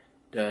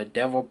the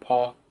devil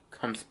Paul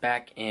comes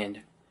back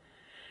and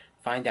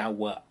find out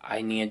what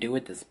I need to do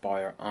with this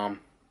buyer.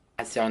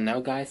 As y'all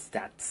know, guys,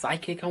 that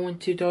psychic I went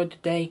to the other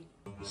day,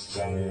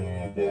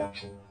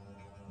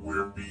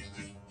 Where be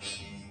the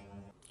key?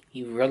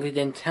 he really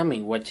didn't tell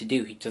me what to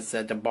do. He just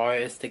said the bar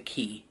is the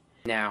key.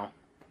 Now,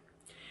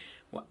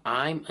 what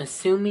I'm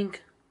assuming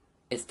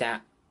is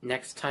that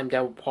next time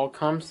Devil Paul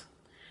comes,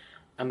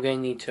 I'm going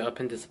to need to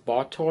open this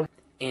bottle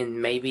and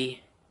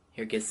maybe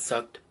he'll get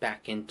sucked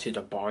back into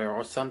the bar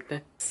or something.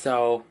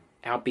 So,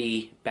 I'll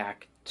be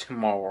back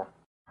tomorrow.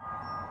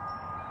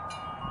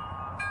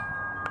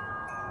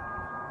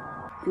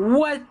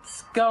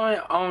 What's going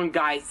on,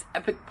 guys?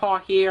 Epic Paul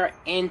here,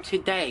 and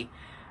today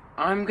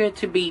I'm going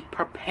to be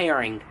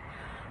preparing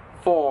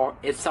for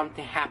if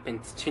something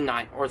happens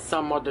tonight or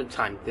some other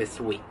time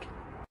this week.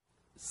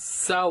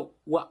 So,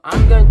 what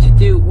I'm going to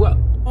do,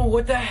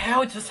 what the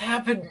hell just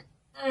happened?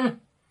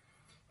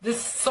 This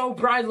is so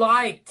bright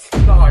light.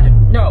 God,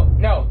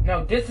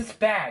 no, this is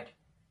bad.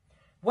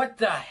 What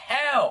the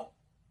hell?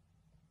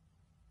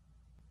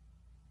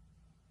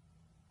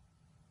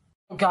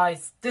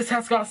 Guys, this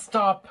has got to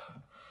stop.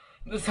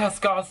 This has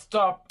got to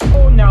stop.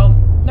 Oh no,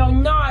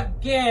 not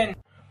again.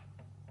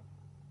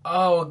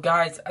 Oh,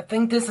 guys, I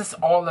think this is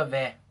all of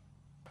it.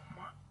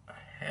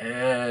 My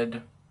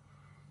head.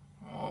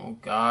 Oh,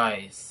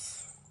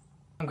 guys.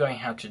 I'm going to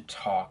have to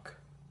talk.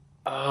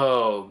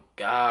 Oh,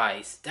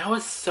 guys. That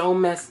was so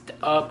messed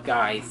up,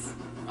 guys.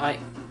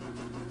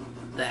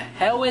 The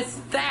hell is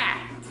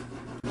that?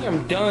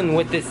 I'm done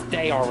with this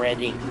day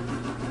already.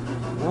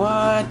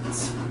 What?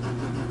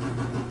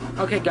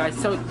 Okay, guys,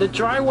 so the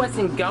dryer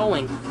wasn't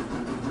going.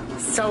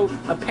 So,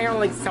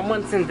 apparently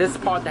someone's in this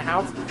part of the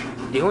house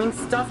doing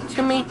stuff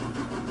to me,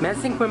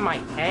 messing with my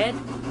head.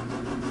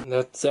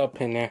 What's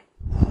up in there?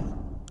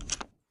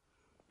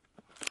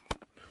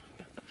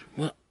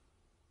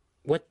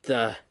 What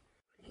the?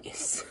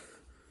 It's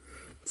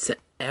an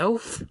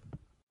elf?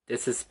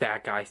 This is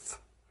bad, guys.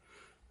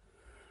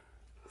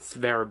 It's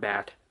very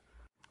bad.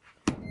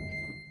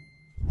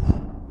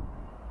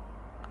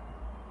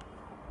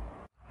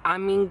 I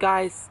mean,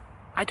 guys,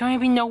 I don't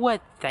even know what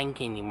to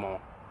think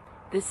anymore.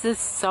 This is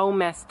so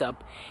messed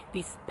up.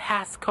 These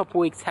past couple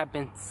weeks have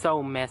been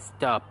so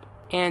messed up.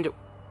 And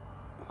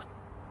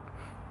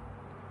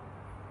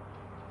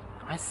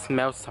I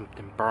smell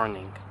something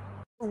burning.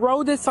 The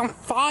road is on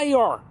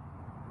fire!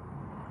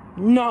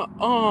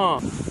 Nuh-uh.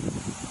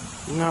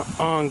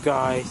 Nuh-uh,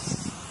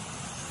 guys.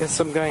 Guess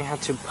I'm going to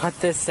have to put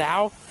this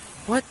out.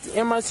 What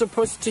am I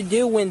supposed to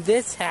do when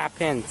this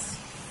happens?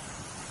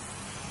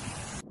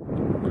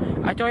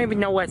 I don't even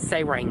know what to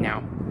say right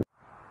now.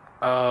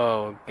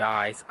 Oh,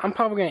 guys, I'm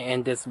probably going to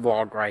end this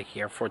vlog right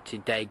here for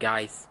today,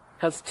 guys.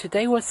 Because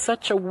today was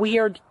such a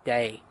weird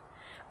day.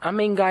 I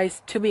mean,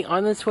 guys, to be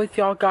honest with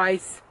y'all,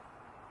 guys,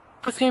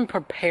 I was getting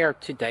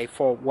prepared today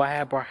for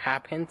whatever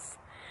happens.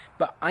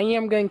 But I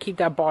am going to keep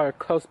that bar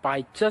close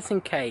by just in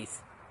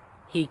case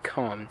he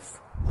comes.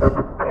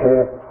 Epic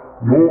Paul,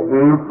 you're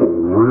in for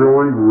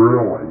really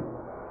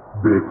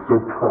big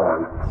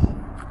surprise.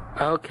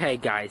 Okay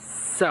guys,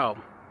 so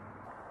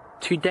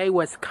today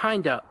was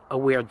kinda a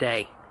weird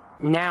day.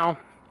 Now,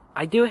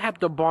 I do have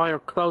the bar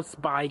close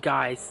by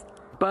guys,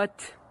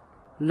 but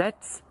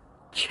let's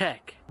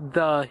check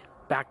the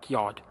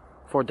backyard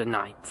for the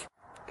night.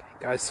 Okay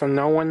guys, so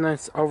no one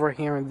is over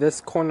here in this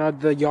corner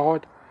of the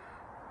yard.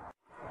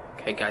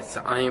 Okay guys,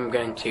 so I am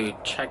going to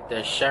check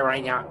the shed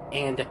right now,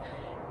 and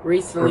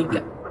recently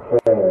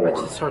I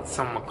just heard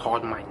someone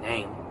called my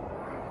name.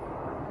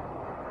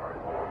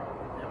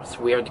 That was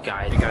weird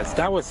guys,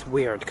 that was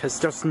weird because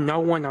there's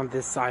no one on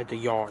this side of the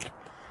yard.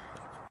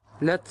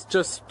 Let's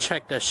just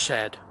check the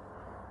shed.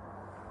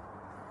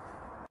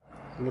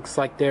 Looks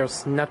like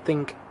there's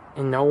nothing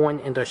and no one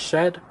in the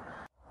shed.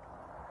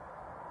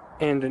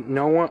 And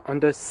no one on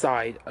the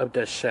side of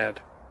the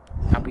shed.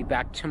 I'll be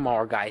back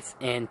tomorrow guys,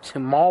 and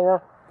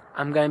tomorrow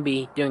I'm gonna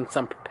be doing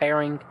some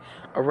preparing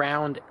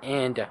around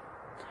and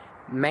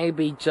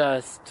maybe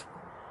just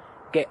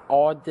get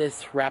all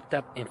this wrapped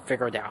up and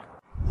figured out.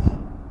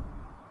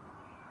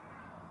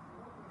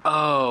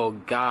 Oh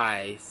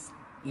guys,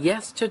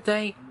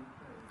 yesterday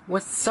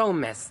was so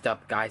messed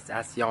up guys,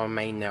 as y'all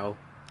may know.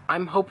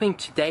 I'm hoping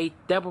today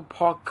Devil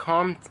Park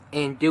comes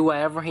and do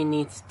whatever he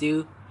needs to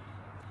do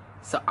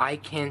so I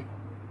can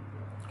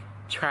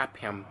trap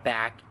him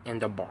back in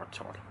the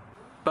bartol.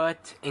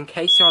 But in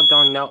case y'all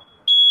don't know,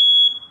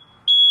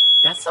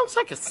 that sounds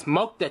like a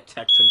smoke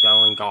detector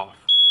going off.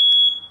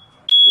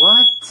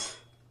 What?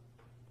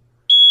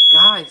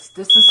 Guys,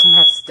 this is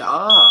messed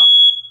up.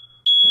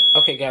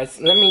 Okay guys,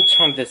 let me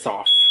turn this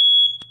off.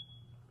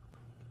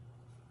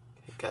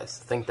 Okay guys,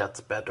 I think that's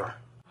better.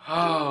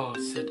 Oh,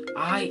 should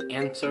I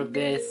answer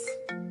this?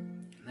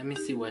 Let me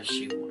see what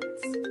she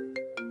wants.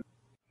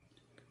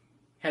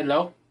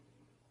 Hello?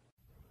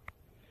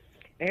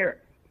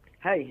 Eric,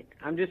 hey,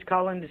 I'm just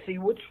calling to see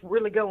what's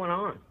really going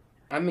on.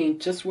 I mean,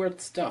 just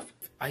weird stuff.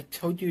 I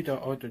told you the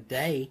other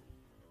day.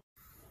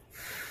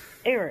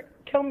 Eric,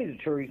 tell me the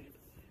truth.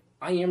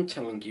 I am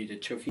telling you the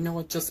truth. You know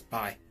what? Just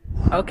bye.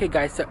 Okay,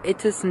 guys, so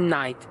it is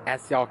night,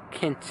 as y'all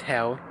can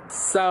tell.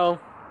 So,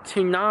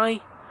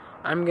 tonight,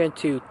 I'm going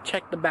to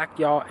check the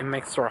backyard and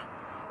make sure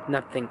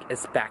nothing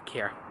is back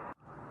here.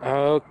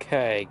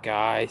 Okay,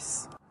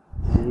 guys.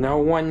 No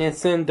one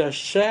is in the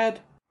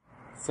shed.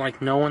 It's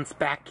like no one's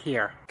back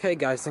here. Okay,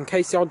 guys, in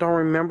case y'all don't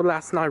remember,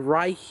 last night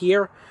right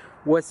here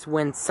was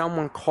when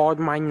someone called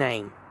my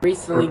name.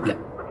 Recently,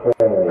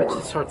 I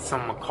just heard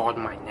someone called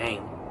my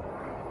name.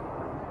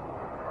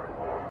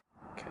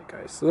 Okay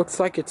guys, looks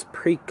like it's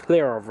pretty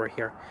clear over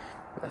here.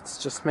 Let's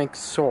just make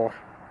sure.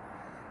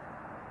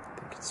 I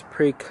think it's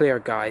pretty clear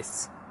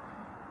guys.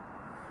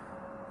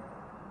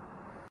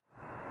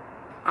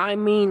 I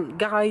mean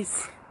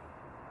guys,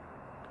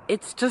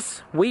 it's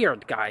just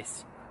weird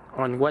guys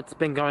on what's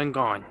been going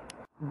on.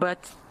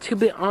 But to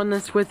be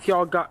honest with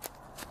y'all guys,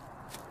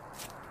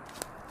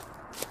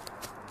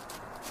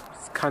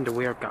 it's kinda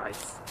weird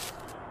guys.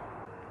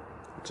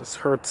 I just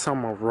heard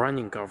someone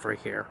running over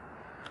here.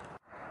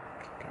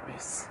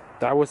 Guys,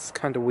 that was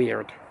kind of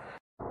weird.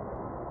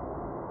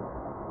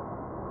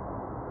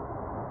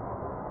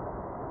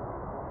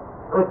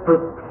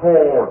 Epic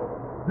Pawn,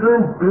 you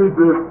did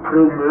this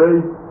to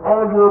me.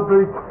 I will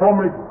be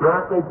coming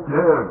back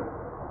again.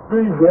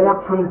 Be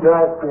watching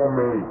out for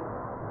me.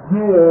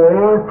 You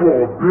are in for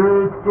a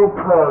big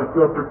surprise,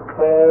 Epic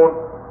Pawn.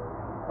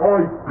 I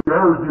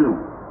dare you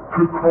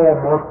to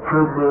come up to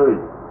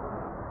me.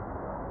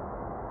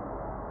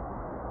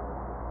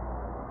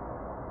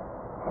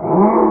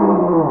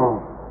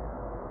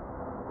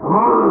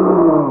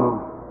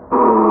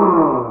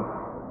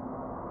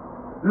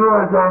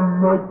 You're gonna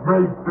make me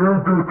do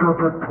this,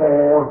 Epic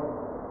Pawn.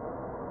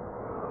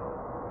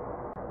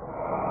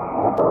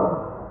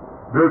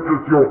 This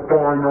is your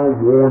final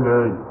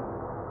warning.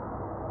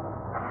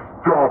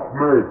 Stop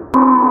me.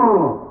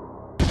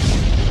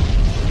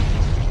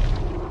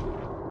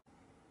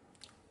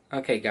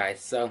 Okay guys,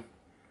 so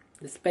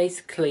this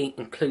basically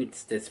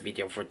includes this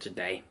video for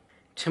today.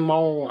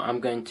 Tomorrow I am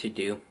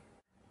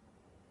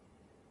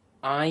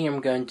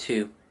going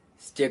to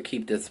still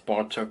keep this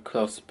bottle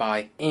close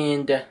by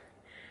and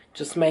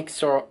just make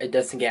sure it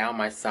doesn't get out of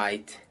my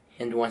sight.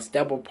 And once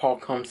Devil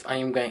Park comes, I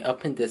am going to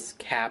open this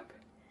cap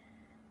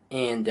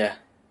and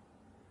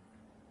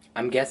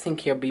I'm guessing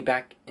he'll be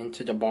back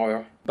into the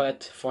bar.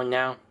 But for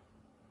now,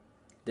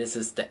 this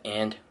is the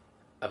end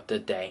of the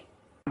day.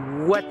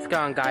 What's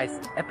going on guys?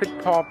 Epic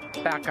Paw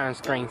back on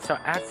screen. So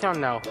as y'all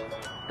know,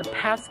 the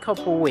past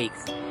couple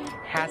weeks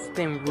has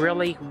been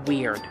really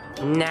weird.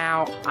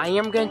 Now, I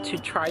am going to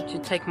try to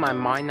take my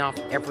mind off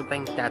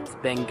everything that's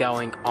been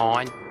going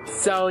on.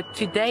 So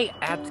today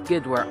at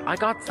Goodware, I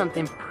got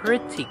something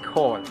pretty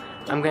cool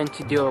I'm going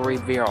to do a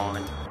review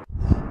on.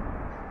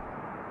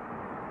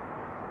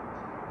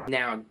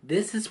 Now,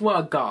 this is what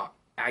I got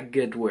at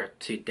Goodware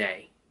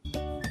today.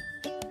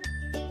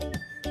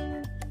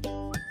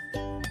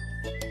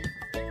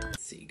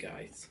 Let's see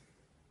guys.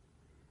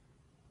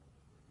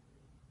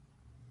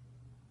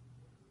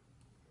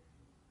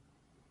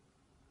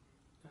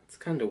 That's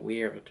kind of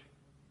weird.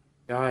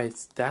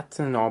 Guys, that's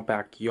in our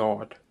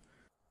backyard.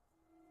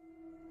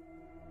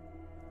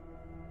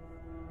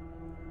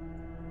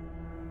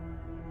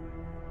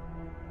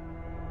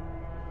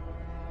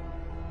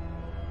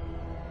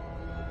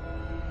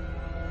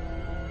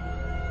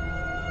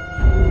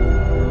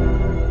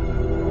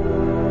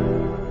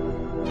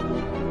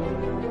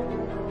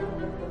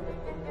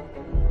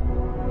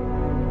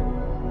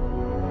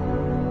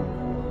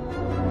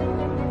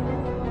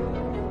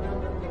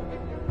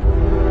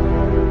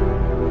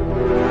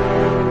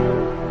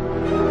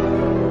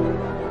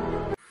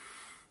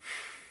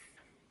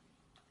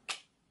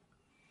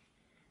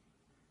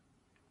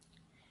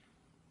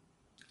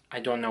 I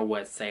don't know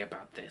what to say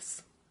about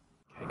this.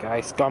 Okay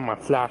guys, got my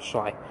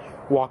flashlight.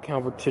 Walking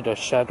over to the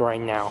shed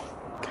right now.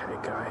 Okay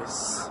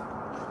guys,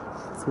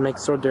 let's make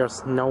sure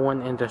there's no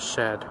one in the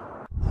shed.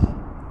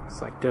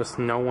 Looks like there's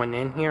no one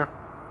in here.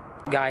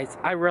 Guys,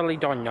 I really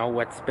don't know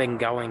what's been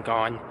going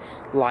on.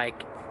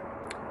 Like,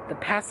 the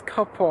past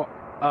couple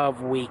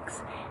of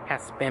weeks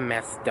has been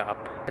messed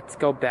up. Let's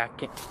go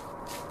back in.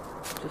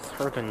 Just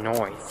heard a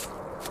noise.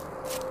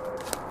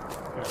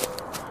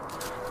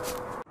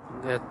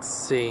 Let's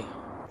see.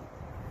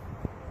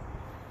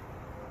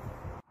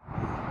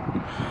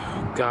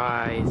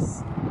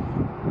 Guys.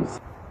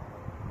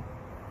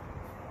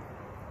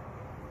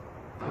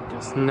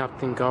 There's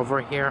nothing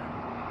over here.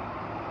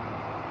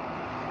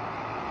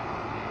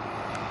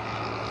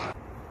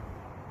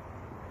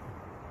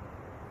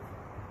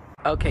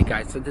 Okay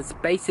guys, so this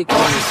basically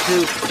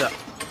includes the...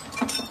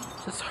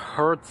 Just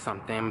heard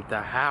something in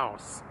the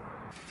house.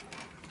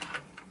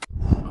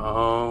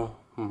 Oh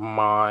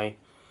my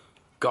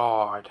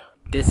god.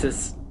 This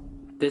is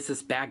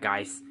bad,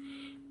 guys.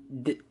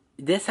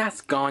 This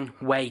has gone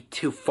way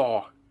too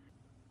far.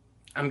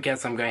 I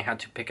guess I'm going to have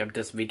to pick up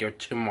this video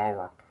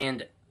tomorrow.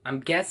 And I'm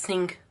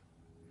guessing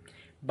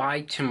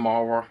by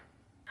tomorrow,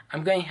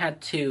 I'm going to have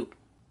to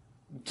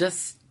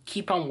just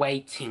keep on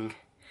waiting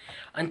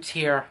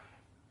until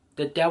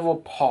the devil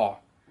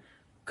Paul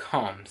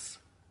comes.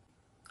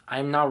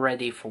 I'm not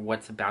ready for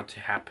what's about to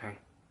happen.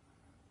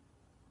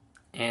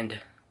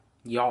 And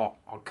y'all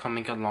are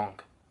coming along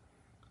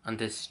on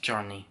this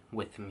journey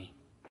with me.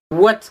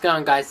 What's going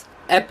on, guys?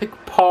 Epic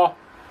Paul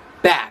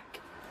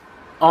back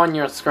on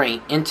your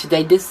screen. And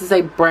today, this is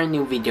a brand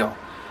new video.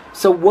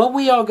 So what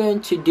we are going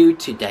to do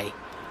today,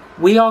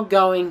 we are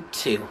going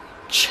to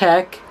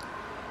check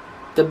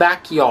the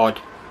backyard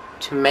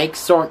to make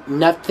sure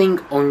nothing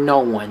or no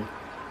one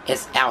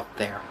is out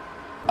there.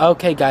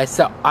 Okay guys,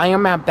 so I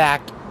am at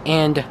back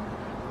and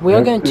we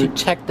are going to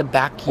check the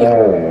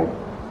backyard.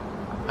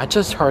 I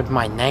just heard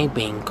my name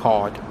being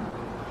called.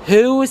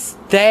 Who's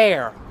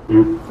there?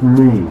 It's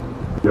me,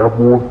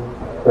 Devil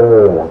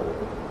Paul.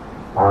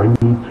 I need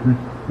to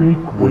speak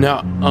with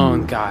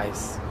you.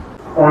 Guys.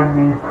 I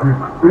need to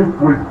speak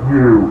with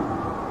you.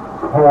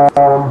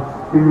 Come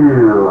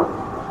here.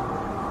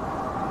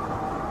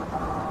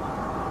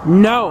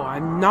 No,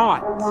 I'm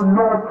not. You're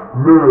not.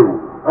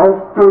 No,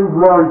 I'll stay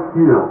right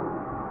here.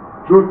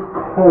 Just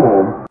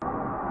come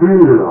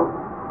here.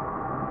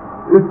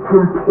 It's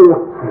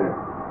important.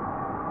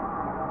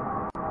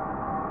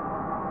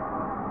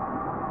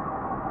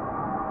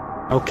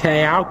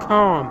 Okay, I'll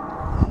come.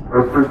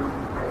 Epic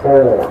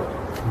Paul,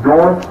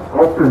 don't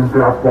open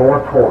that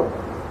bottle.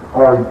 I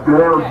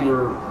dare you.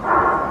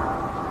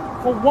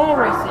 For one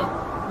reason,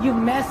 you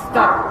messed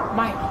up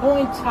my whole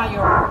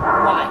entire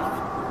life.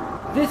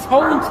 This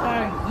whole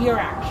entire year,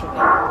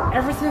 actually.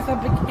 Ever since I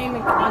became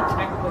in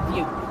contact with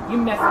you, you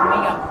messed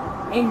me up.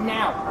 And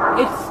now,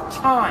 it's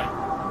time.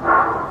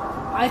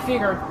 I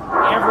figured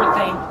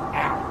everything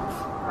out.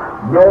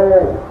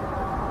 No.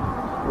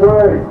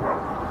 Wait.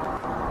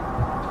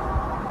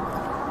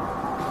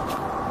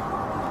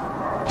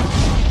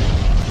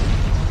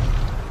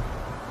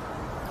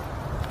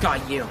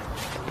 Got you.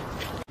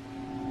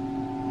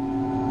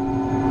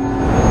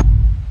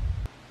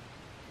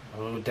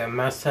 Oh, that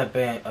must have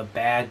been a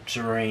bad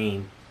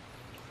dream.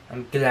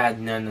 I'm glad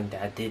none of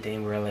that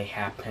didn't really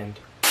happen.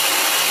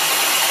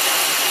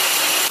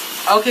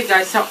 Okay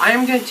guys, so I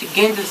am going to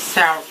get into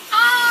sound.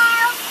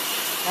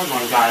 Come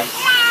on guys.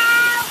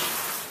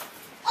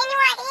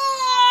 Anyone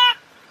here?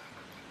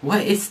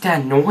 What is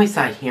that noise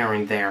I hear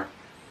in there?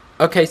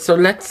 Okay, so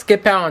let's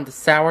skip out on the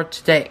sour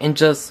today and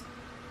just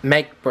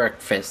make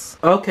breakfast.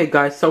 Okay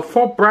guys, so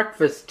for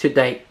breakfast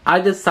today, I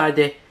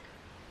decided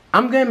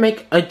I'm gonna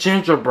make a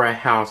gingerbread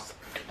house.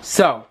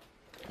 So,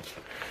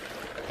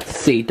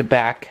 see the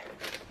back.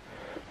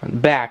 On the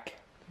back,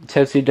 it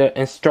tells you the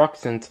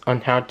instructions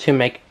on how to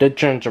make the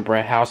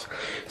gingerbread house.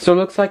 So it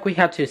looks like we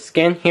have to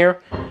scan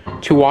here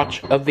to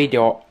watch a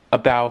video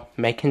about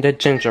making the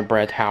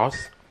gingerbread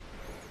house.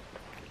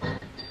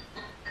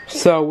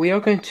 So we are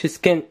going to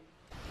scan.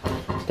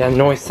 That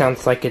noise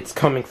sounds like it's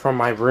coming from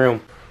my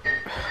room.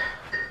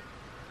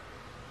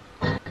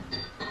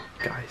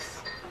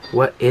 Guys,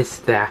 what is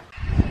that?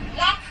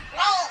 Let's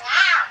play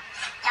now.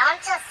 Don't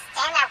just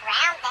stand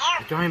around there.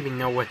 I don't even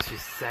know what to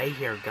say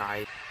here,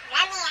 guys.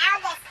 Let me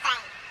out this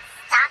thing.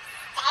 Stop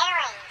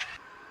staring.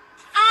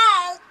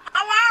 Hey,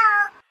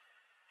 hello?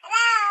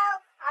 Hello?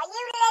 Are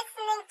you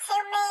listening to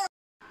me?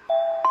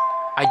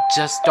 I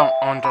just don't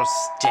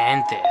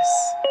understand this.